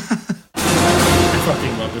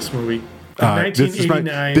fucking love this movie.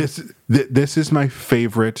 1989. This is my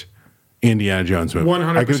favorite Indiana Jones movie.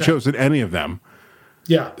 100%. I could have chosen any of them.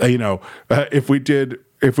 Yeah. If we did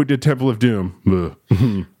Temple of Doom,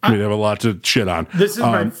 we'd have a lot to shit on. This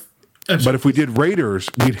is but if we did Raiders,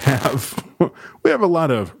 we have a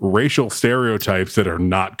lot of racial stereotypes that are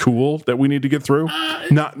not cool that we need to get through.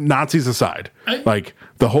 Not Nazis aside, like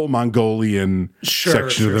the whole Mongolian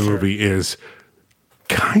section of the movie is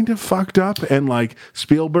kind of fucked up, and like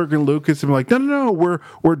Spielberg and Lucas are like, no,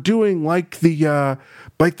 we're doing like the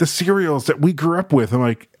cereals that we grew up with. I'm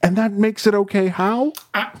like, and that makes it okay. How?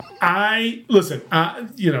 I listen.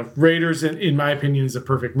 Raiders, in my opinion, is a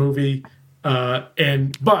perfect movie. But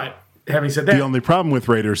having said that, the only problem with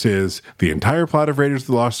Raiders is the entire plot of Raiders of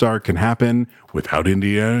the Lost Ark can happen without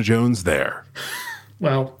Indiana Jones there.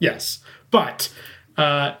 Well, yes, but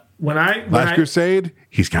when Last Crusade,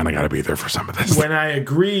 he's kind of got to be there for some of this. When I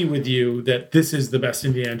agree with you that this is the best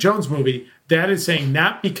Indiana Jones movie, that is saying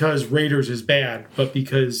not because Raiders is bad, but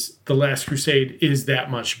because The Last Crusade is that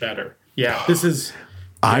much better. Yeah, this is.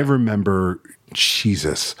 I remember,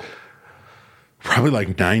 Jesus, probably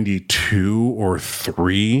like 92 or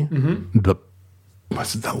 3. Mm-hmm.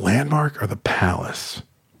 Was it The Landmark or The Palace?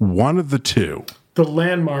 One of the two. The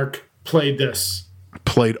Landmark played this.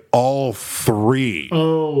 Played all 3.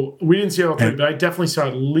 Oh, we didn't see all 3, but I definitely saw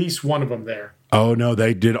at least one of them there. Oh, no,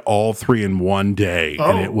 they did all 3 in one day.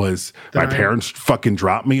 And it was, my parents fucking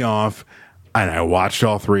dropped me off, and I watched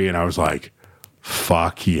all 3, and I was like,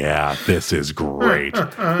 fuck yeah, this is great.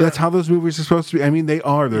 That's how those movies are supposed to be. I mean, they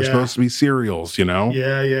are. They're supposed to be serials, you know?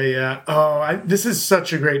 Yeah. Oh, this is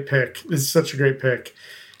such a great pick.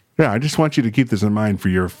 Yeah, I just want you to keep this in mind for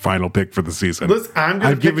your final pick for the season. Listen, I'm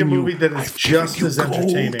going to pick a movie that is just as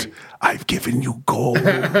entertaining. I've given you gold.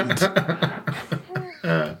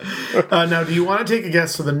 Now, do you want to take a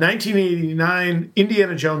guess? So the 1989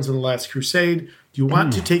 Indiana Jones and the Last Crusade, do you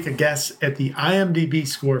want to take a guess at the IMDb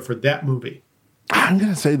score for that movie? I'm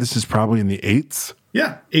going to say this is probably in the 8s.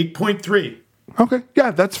 Yeah, 8.3. Okay,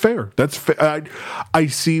 yeah, that's fair. That's fair. I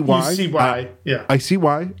see why. You see why? Yeah, I see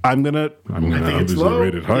why. I'm gonna obviously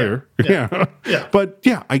rate it higher. Yeah. But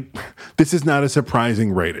yeah, this is not a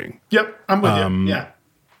surprising rating. Yep, I'm with you. Yeah.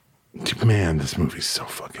 Man, this movie's so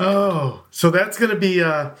fucking. Oh, so that's gonna be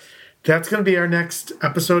our next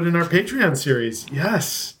episode in our Patreon series.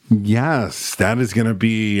 Yes, that is going to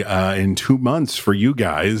be in 2 months for you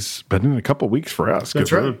guys, but in a couple weeks for us.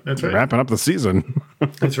 That's right. That's right. Wrapping up the season.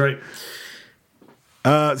 That's right.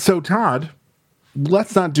 So Todd,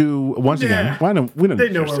 let's not do once again. Why don't we? They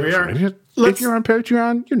know where we are. If you're on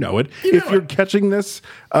Patreon, you know it. If you're catching this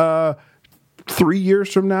 3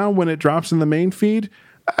 years from now when it drops in the main feed,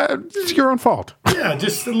 it's your own fault. Yeah,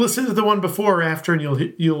 just listen to the one before or after, and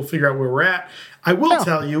you'll figure out where we're at. I will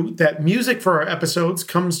tell you that music for our episodes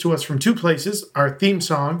comes to us from 2 places. Our theme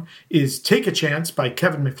song is Take a Chance by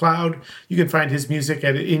Kevin MacLeod. You can find his music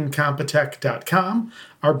at incompetech.com.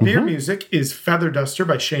 Our beer music is Feather Duster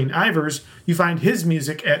by Shane Ivers. You find his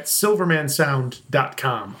music at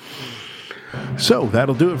silvermansound.com. So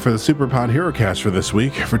that'll do it for the Superpod HeroCast for this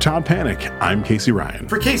week. For Todd Panic, I'm Casey Ryan.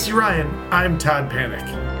 For Casey Ryan, I'm Todd Panic.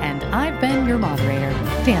 And I've been your moderator,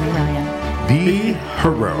 Danny Ryan. The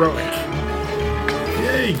Heroic.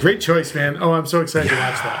 Yay, great choice, man. Oh, I'm so excited to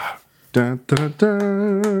watch that. Dun, dun,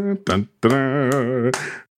 dun, dun, dun, dun.